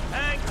 I'm on it.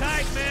 Hang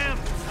tight, ma'am.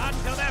 Not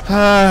until that.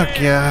 Oh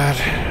god.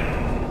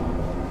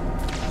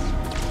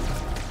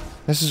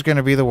 This is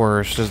gonna be the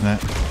worst, isn't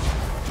it?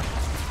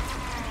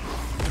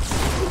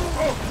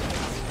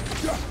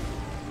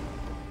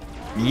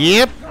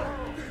 Yep.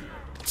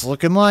 It's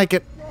looking like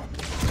it.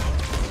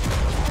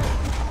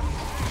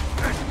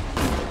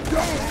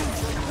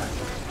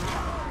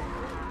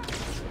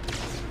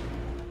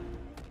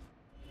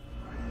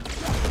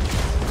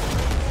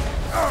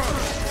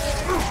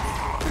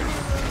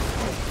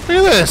 Look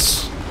at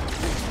this.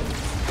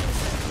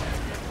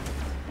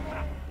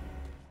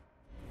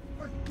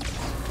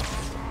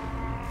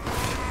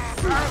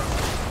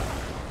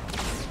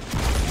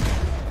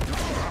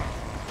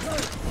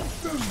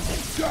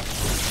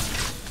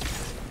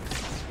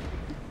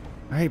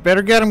 Hey,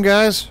 better get him,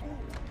 guys.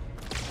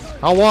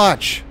 I'll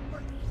watch.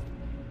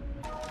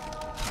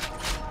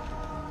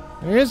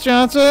 There he is,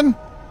 Johnson.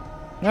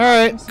 All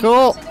right,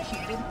 cool. Sequence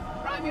initiated.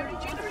 Primary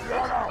generators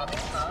coming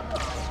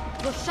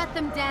online. We'll shut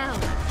them down.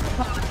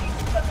 Apology.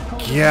 Protocol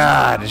does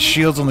God, his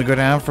shield's only go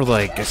down for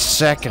like a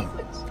second.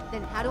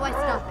 Then how do I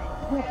stop it?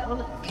 Well, it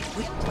will take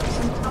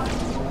some time to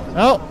go over the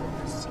Oh,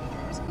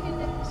 procedures.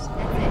 Index.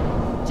 That's it.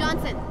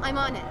 Johnson, I'm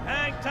on it.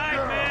 Hang tight,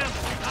 ma'am.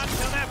 Not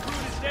until that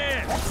brute is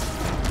dead.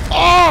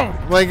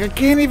 oh, like I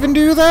can't even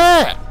do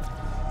that.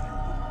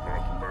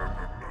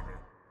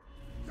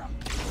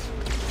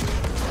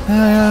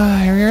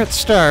 Here we are at the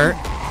start.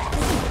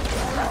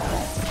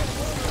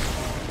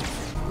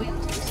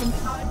 Will take some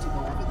time to go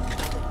over the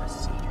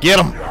procedures. Get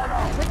him.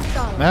 Quit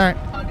stalling. All right.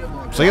 Under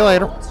more See you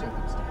later. controlled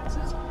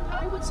circumstances,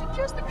 I would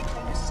suggest the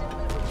reclaimer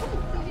simply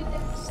remove the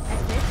index.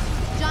 That's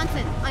it.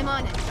 Johnson, I'm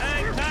on it.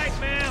 Hang tight,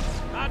 ma'am.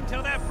 Not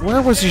until that brute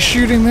Where was he is dead.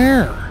 shooting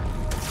there?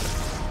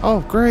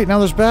 Oh, great. Now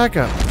there's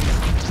backup.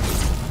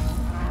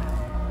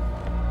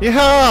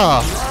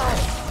 Yeah.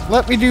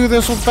 Let me do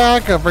this with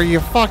backup. Are you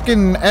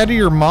fucking out of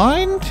your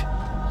mind?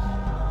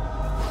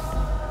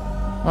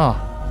 Oh.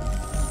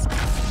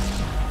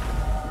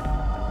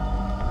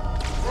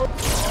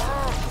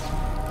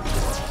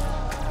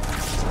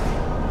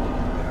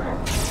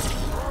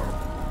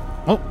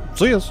 Oh,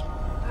 see us.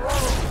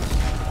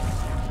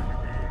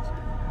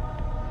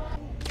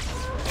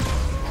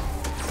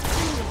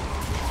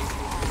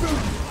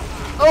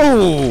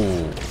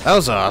 Oh, that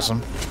was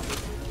awesome.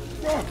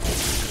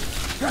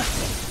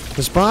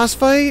 This boss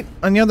fight,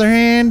 on the other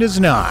hand, is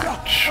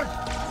not.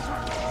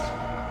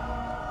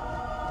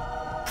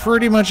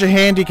 pretty much a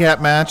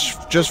handicap match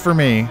just for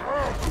me.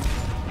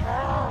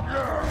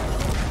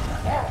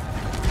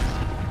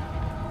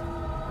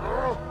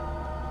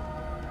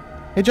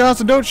 Hey,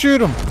 Johnson, don't shoot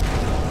him.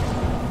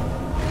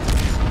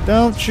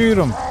 Don't shoot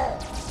him.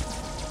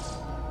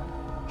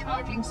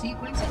 Charging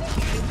sequence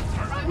initiated.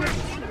 Primary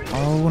generator.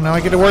 Oh, now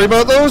I get to worry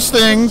about those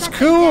things.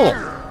 Cool.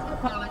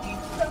 Apologies.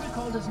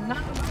 Protocol does not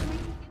allow me.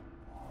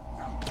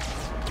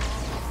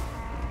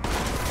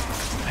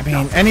 I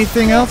mean,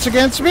 anything else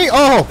against me?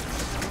 Oh!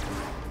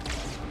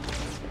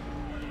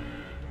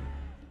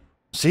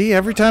 See,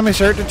 every time I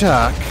start to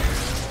talk,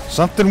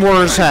 something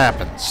worse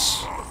happens.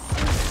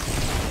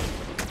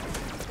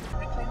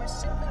 Reclaimer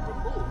simply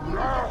removed the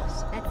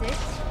evidence. That's it.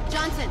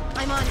 Johnson,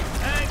 I'm on it.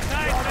 Hang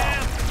tight,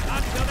 Sam.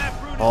 Not until that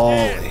fruit is Holy.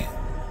 dead.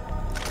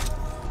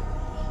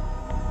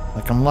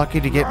 Like I'm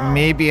lucky to get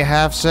maybe a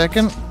half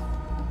second.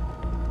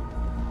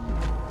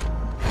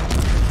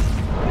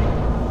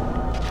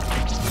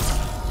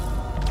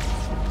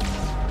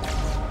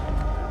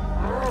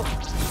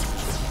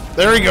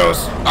 There he goes.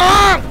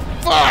 Ah!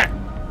 Fuck!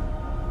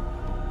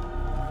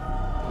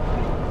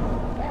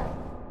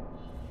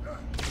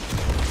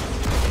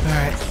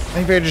 Alright,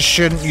 maybe I just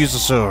shouldn't use the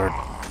sword.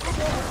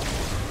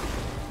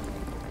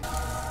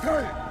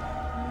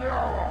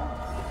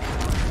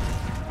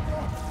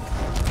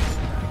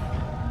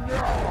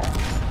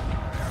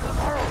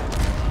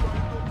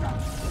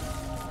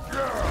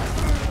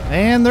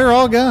 And they're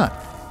all gone.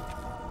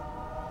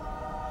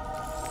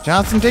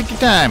 Johnson, take your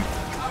time.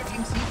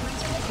 Charging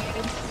sequence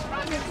initiated.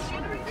 Primary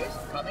generators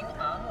coming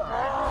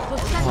online. We'll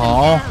shut Aw.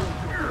 them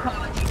down.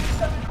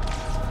 Apologies.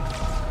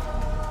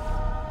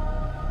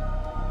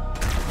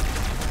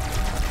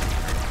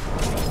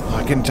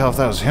 I couldn't tell if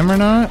that was him or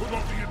not.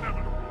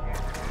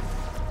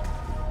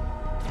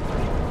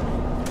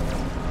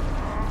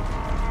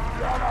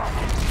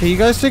 Okay, you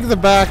guys take the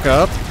back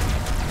up.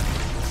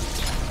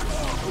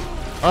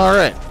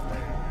 Alright.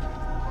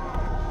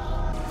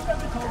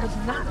 Protocol does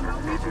not allow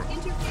me to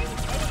interfere with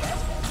any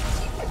aspect of the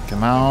sequence.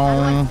 Come How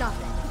do I on. stop it?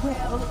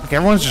 Well, Like,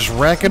 everyone's just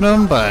wrecking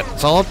them, but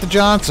it's all up to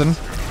Johnson.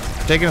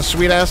 Taking a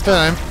sweet ass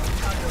time.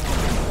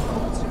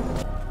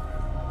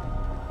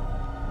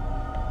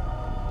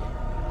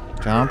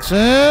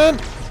 Johnson!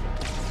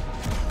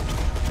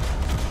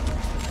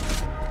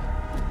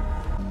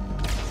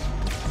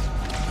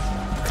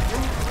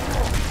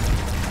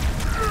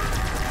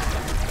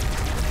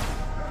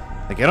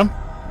 I get him?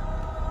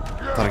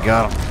 Thought I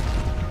got him.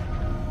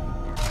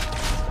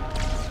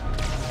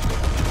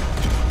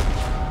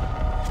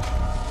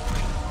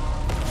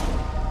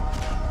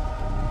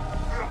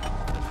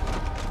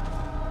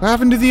 What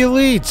happened to the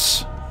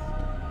elites?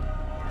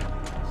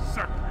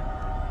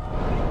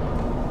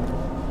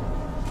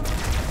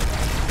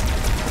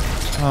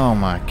 Oh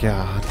my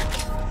god.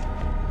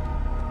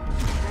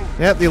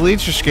 Yep, the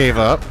elites just gave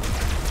up.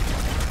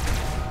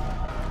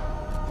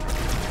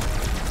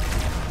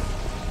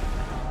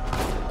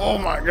 Oh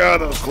my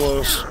god, that was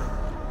close.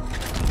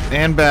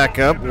 And back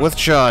up with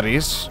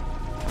shotties.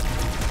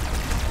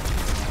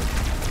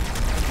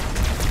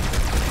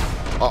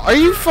 Are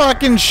you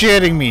fucking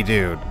shitting me,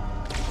 dude?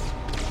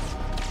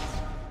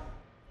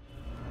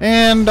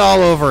 And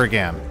all over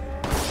again.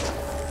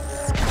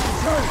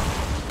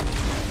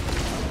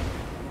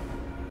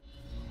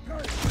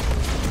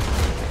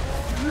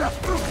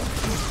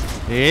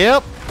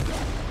 Yep.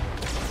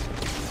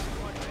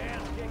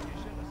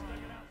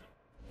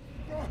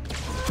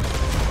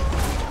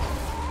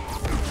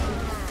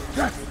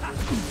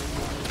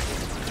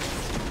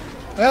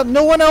 Well,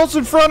 no one else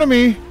in front of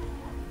me.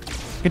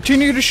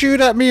 Continue to shoot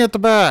at me at the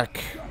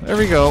back. There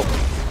we go.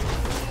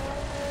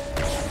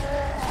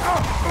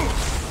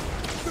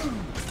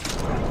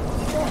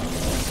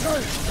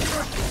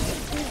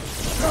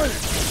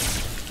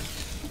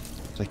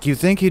 It's like you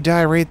think you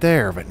die right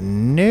there, but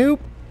nope.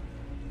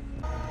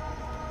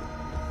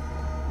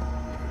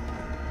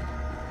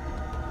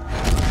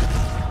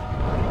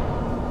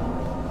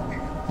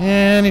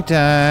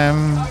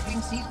 Anytime.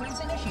 charging sequence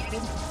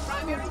initiated.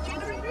 Primary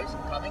generators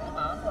coming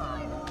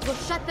online. We'll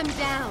shut them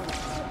down.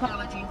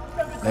 Apologies.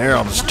 There,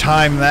 I'll just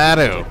time that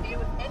out. Interfere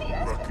with any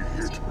aspect of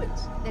the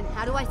sequence. Then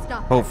how do I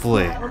stop it?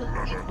 Hopefully.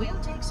 Well, it will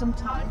take some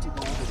time to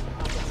go over the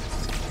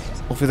process.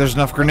 Hopefully there's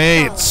enough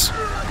grenades.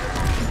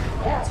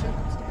 That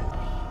circumstance.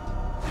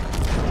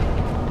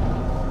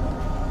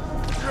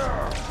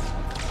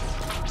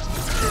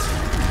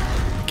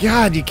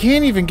 God, you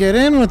can't even get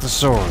in with the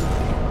sword.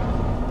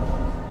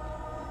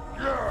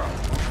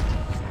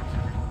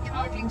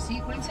 Charging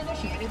sequence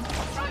initiated.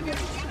 Primary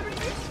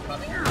generators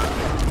coming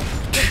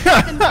on.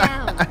 Shut them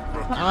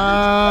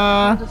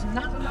down. Does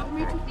not allow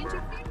me to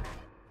interfere.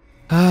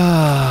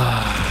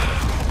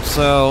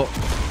 So,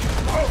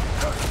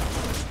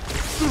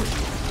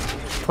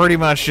 pretty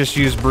much just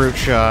use brute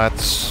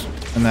shots,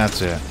 and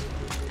that's it.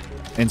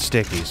 And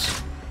stickies.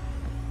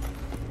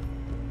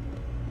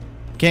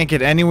 Can't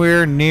get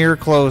anywhere near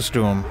close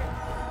to him.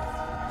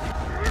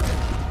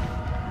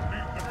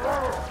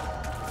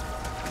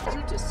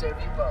 Pleasure to serve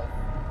you both.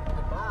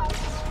 Goodbye.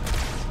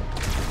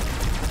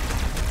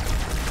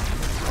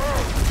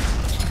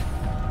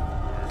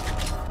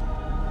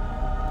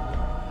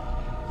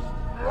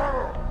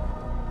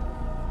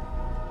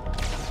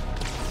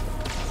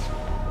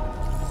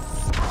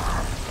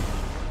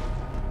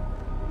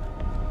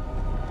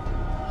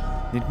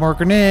 Need more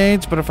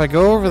grenades, but if I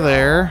go over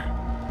there,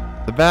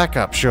 the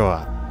backup show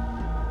up.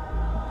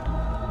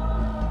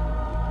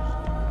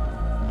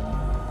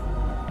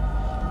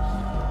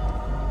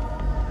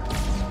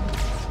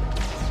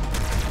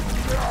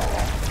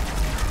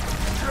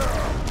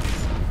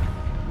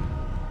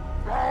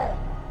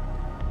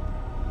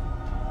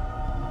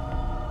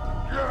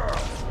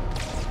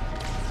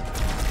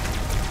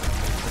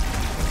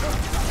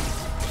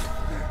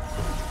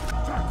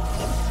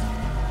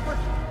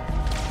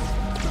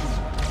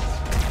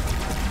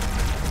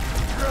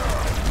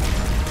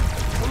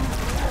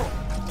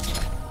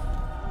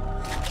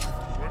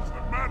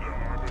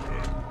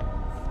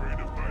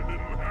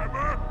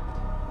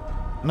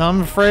 No,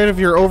 I'm afraid of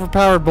your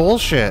overpowered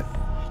bullshit.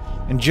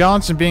 And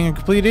Johnson being a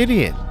complete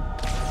idiot.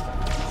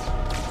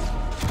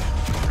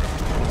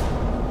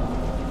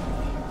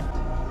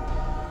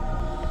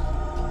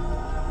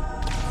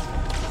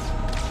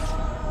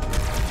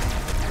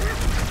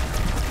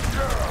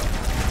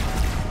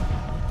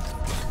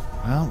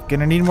 Well,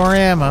 gonna need more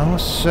ammo,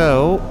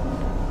 so...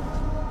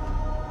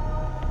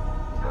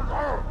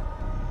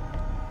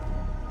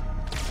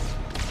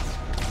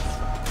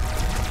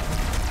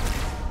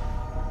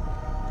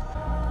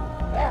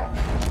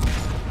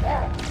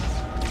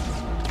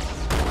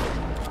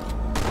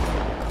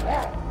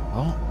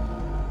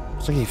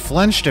 Looks like he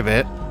flinched a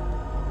bit.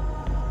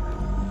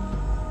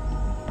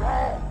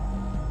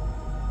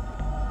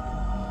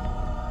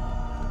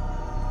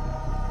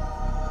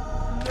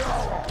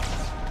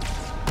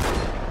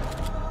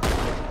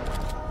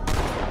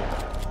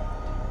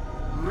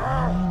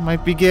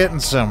 Might be getting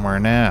somewhere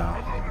now.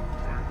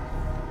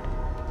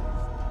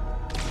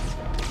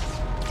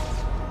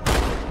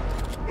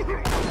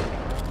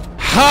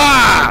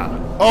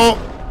 Ha!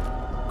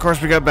 Oh! Of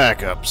course we got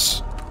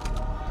backups.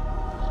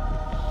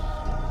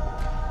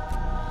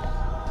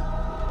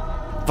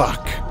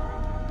 Fuck.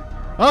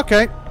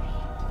 Okay.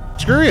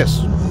 Screw yes.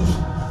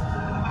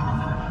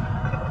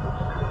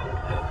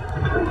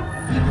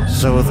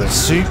 So the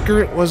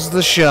secret was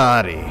the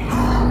shoddy.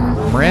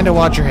 Miranda,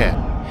 watch your head.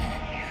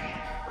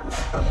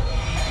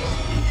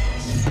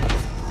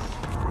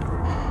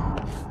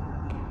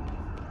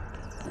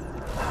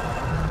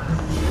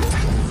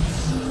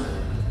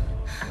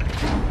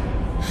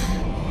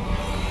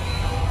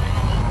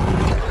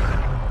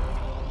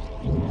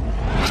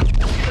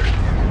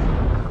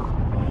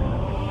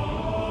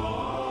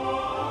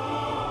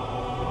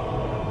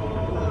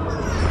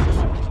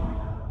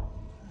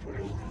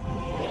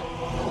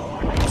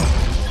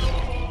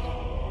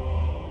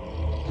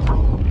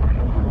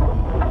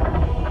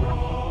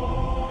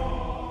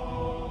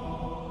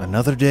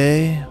 Another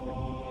day,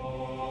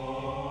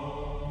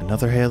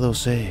 another Halo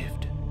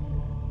saved.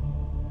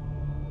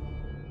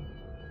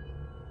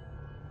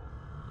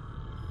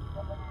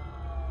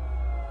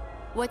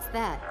 What's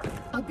that?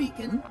 A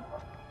beacon.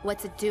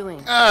 What's it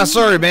doing?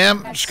 Sorry,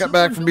 ma'am. Just got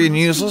back from being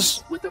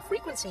useless. With the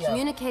frequency of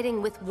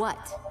Communicating with what?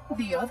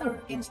 the other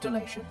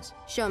installations.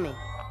 Show me.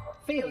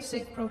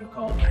 Fail-safe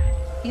protocol.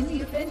 In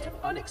the event of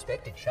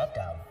unexpected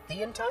shutdown,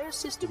 the entire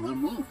system will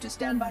move to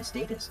standby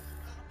status.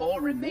 All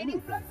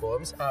remaining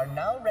platforms are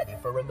now ready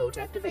for remote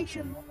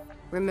activation.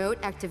 Remote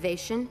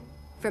activation?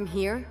 From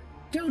here?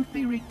 Don't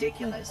be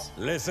ridiculous.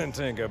 Listen,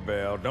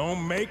 Tinkerbell,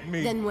 don't make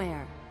me... Then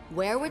where?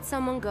 Where would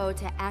someone go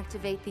to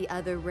activate the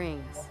other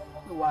rings?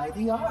 Why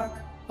the Ark?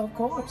 Of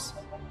course.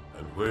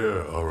 And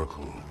where,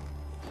 Oracle,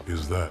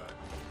 is that?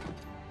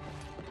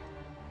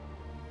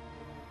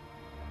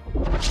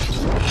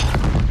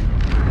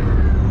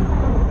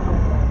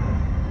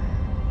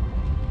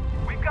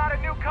 We've got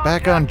a new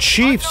Back on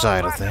Chief's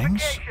side of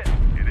things.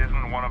 It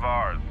isn't one of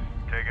ours.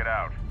 Take it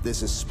out.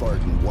 This is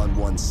Spartan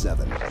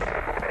 117.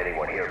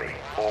 Anyone hear me?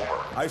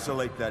 Over.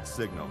 Isolate that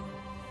signal.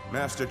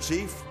 Master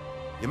Chief,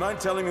 you mind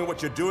telling me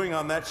what you're doing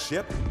on that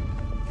ship?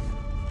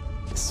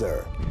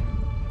 Sir,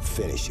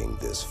 finishing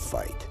this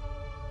fight.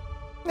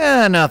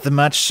 Nothing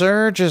much,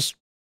 sir. Just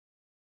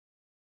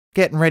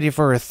getting ready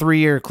for a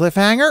 3-year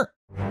cliffhanger.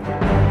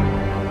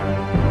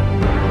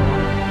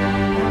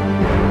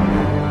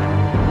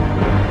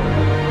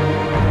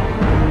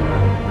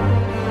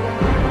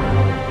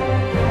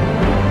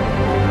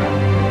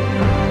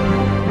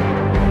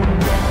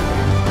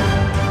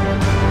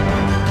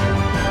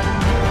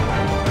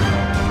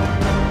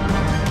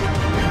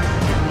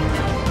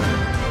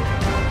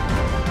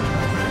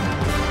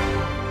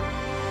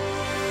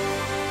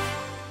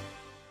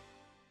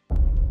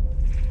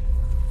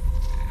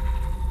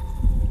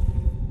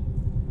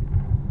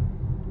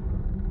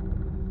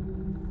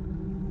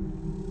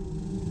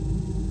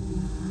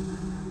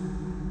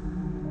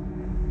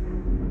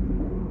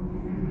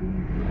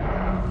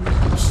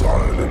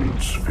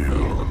 Silence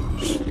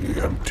fills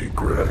the empty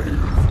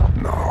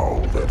grave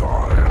now that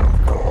I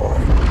have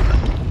gone.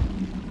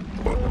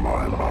 But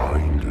my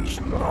mind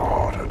is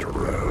not at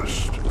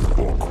rest,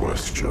 for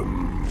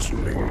questions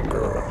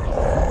linger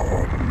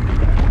on.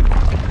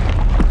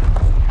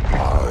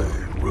 I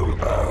will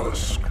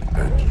ask,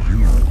 and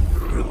you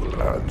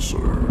will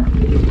answer.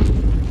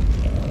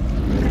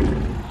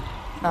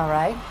 All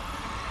right.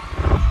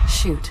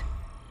 Shoot.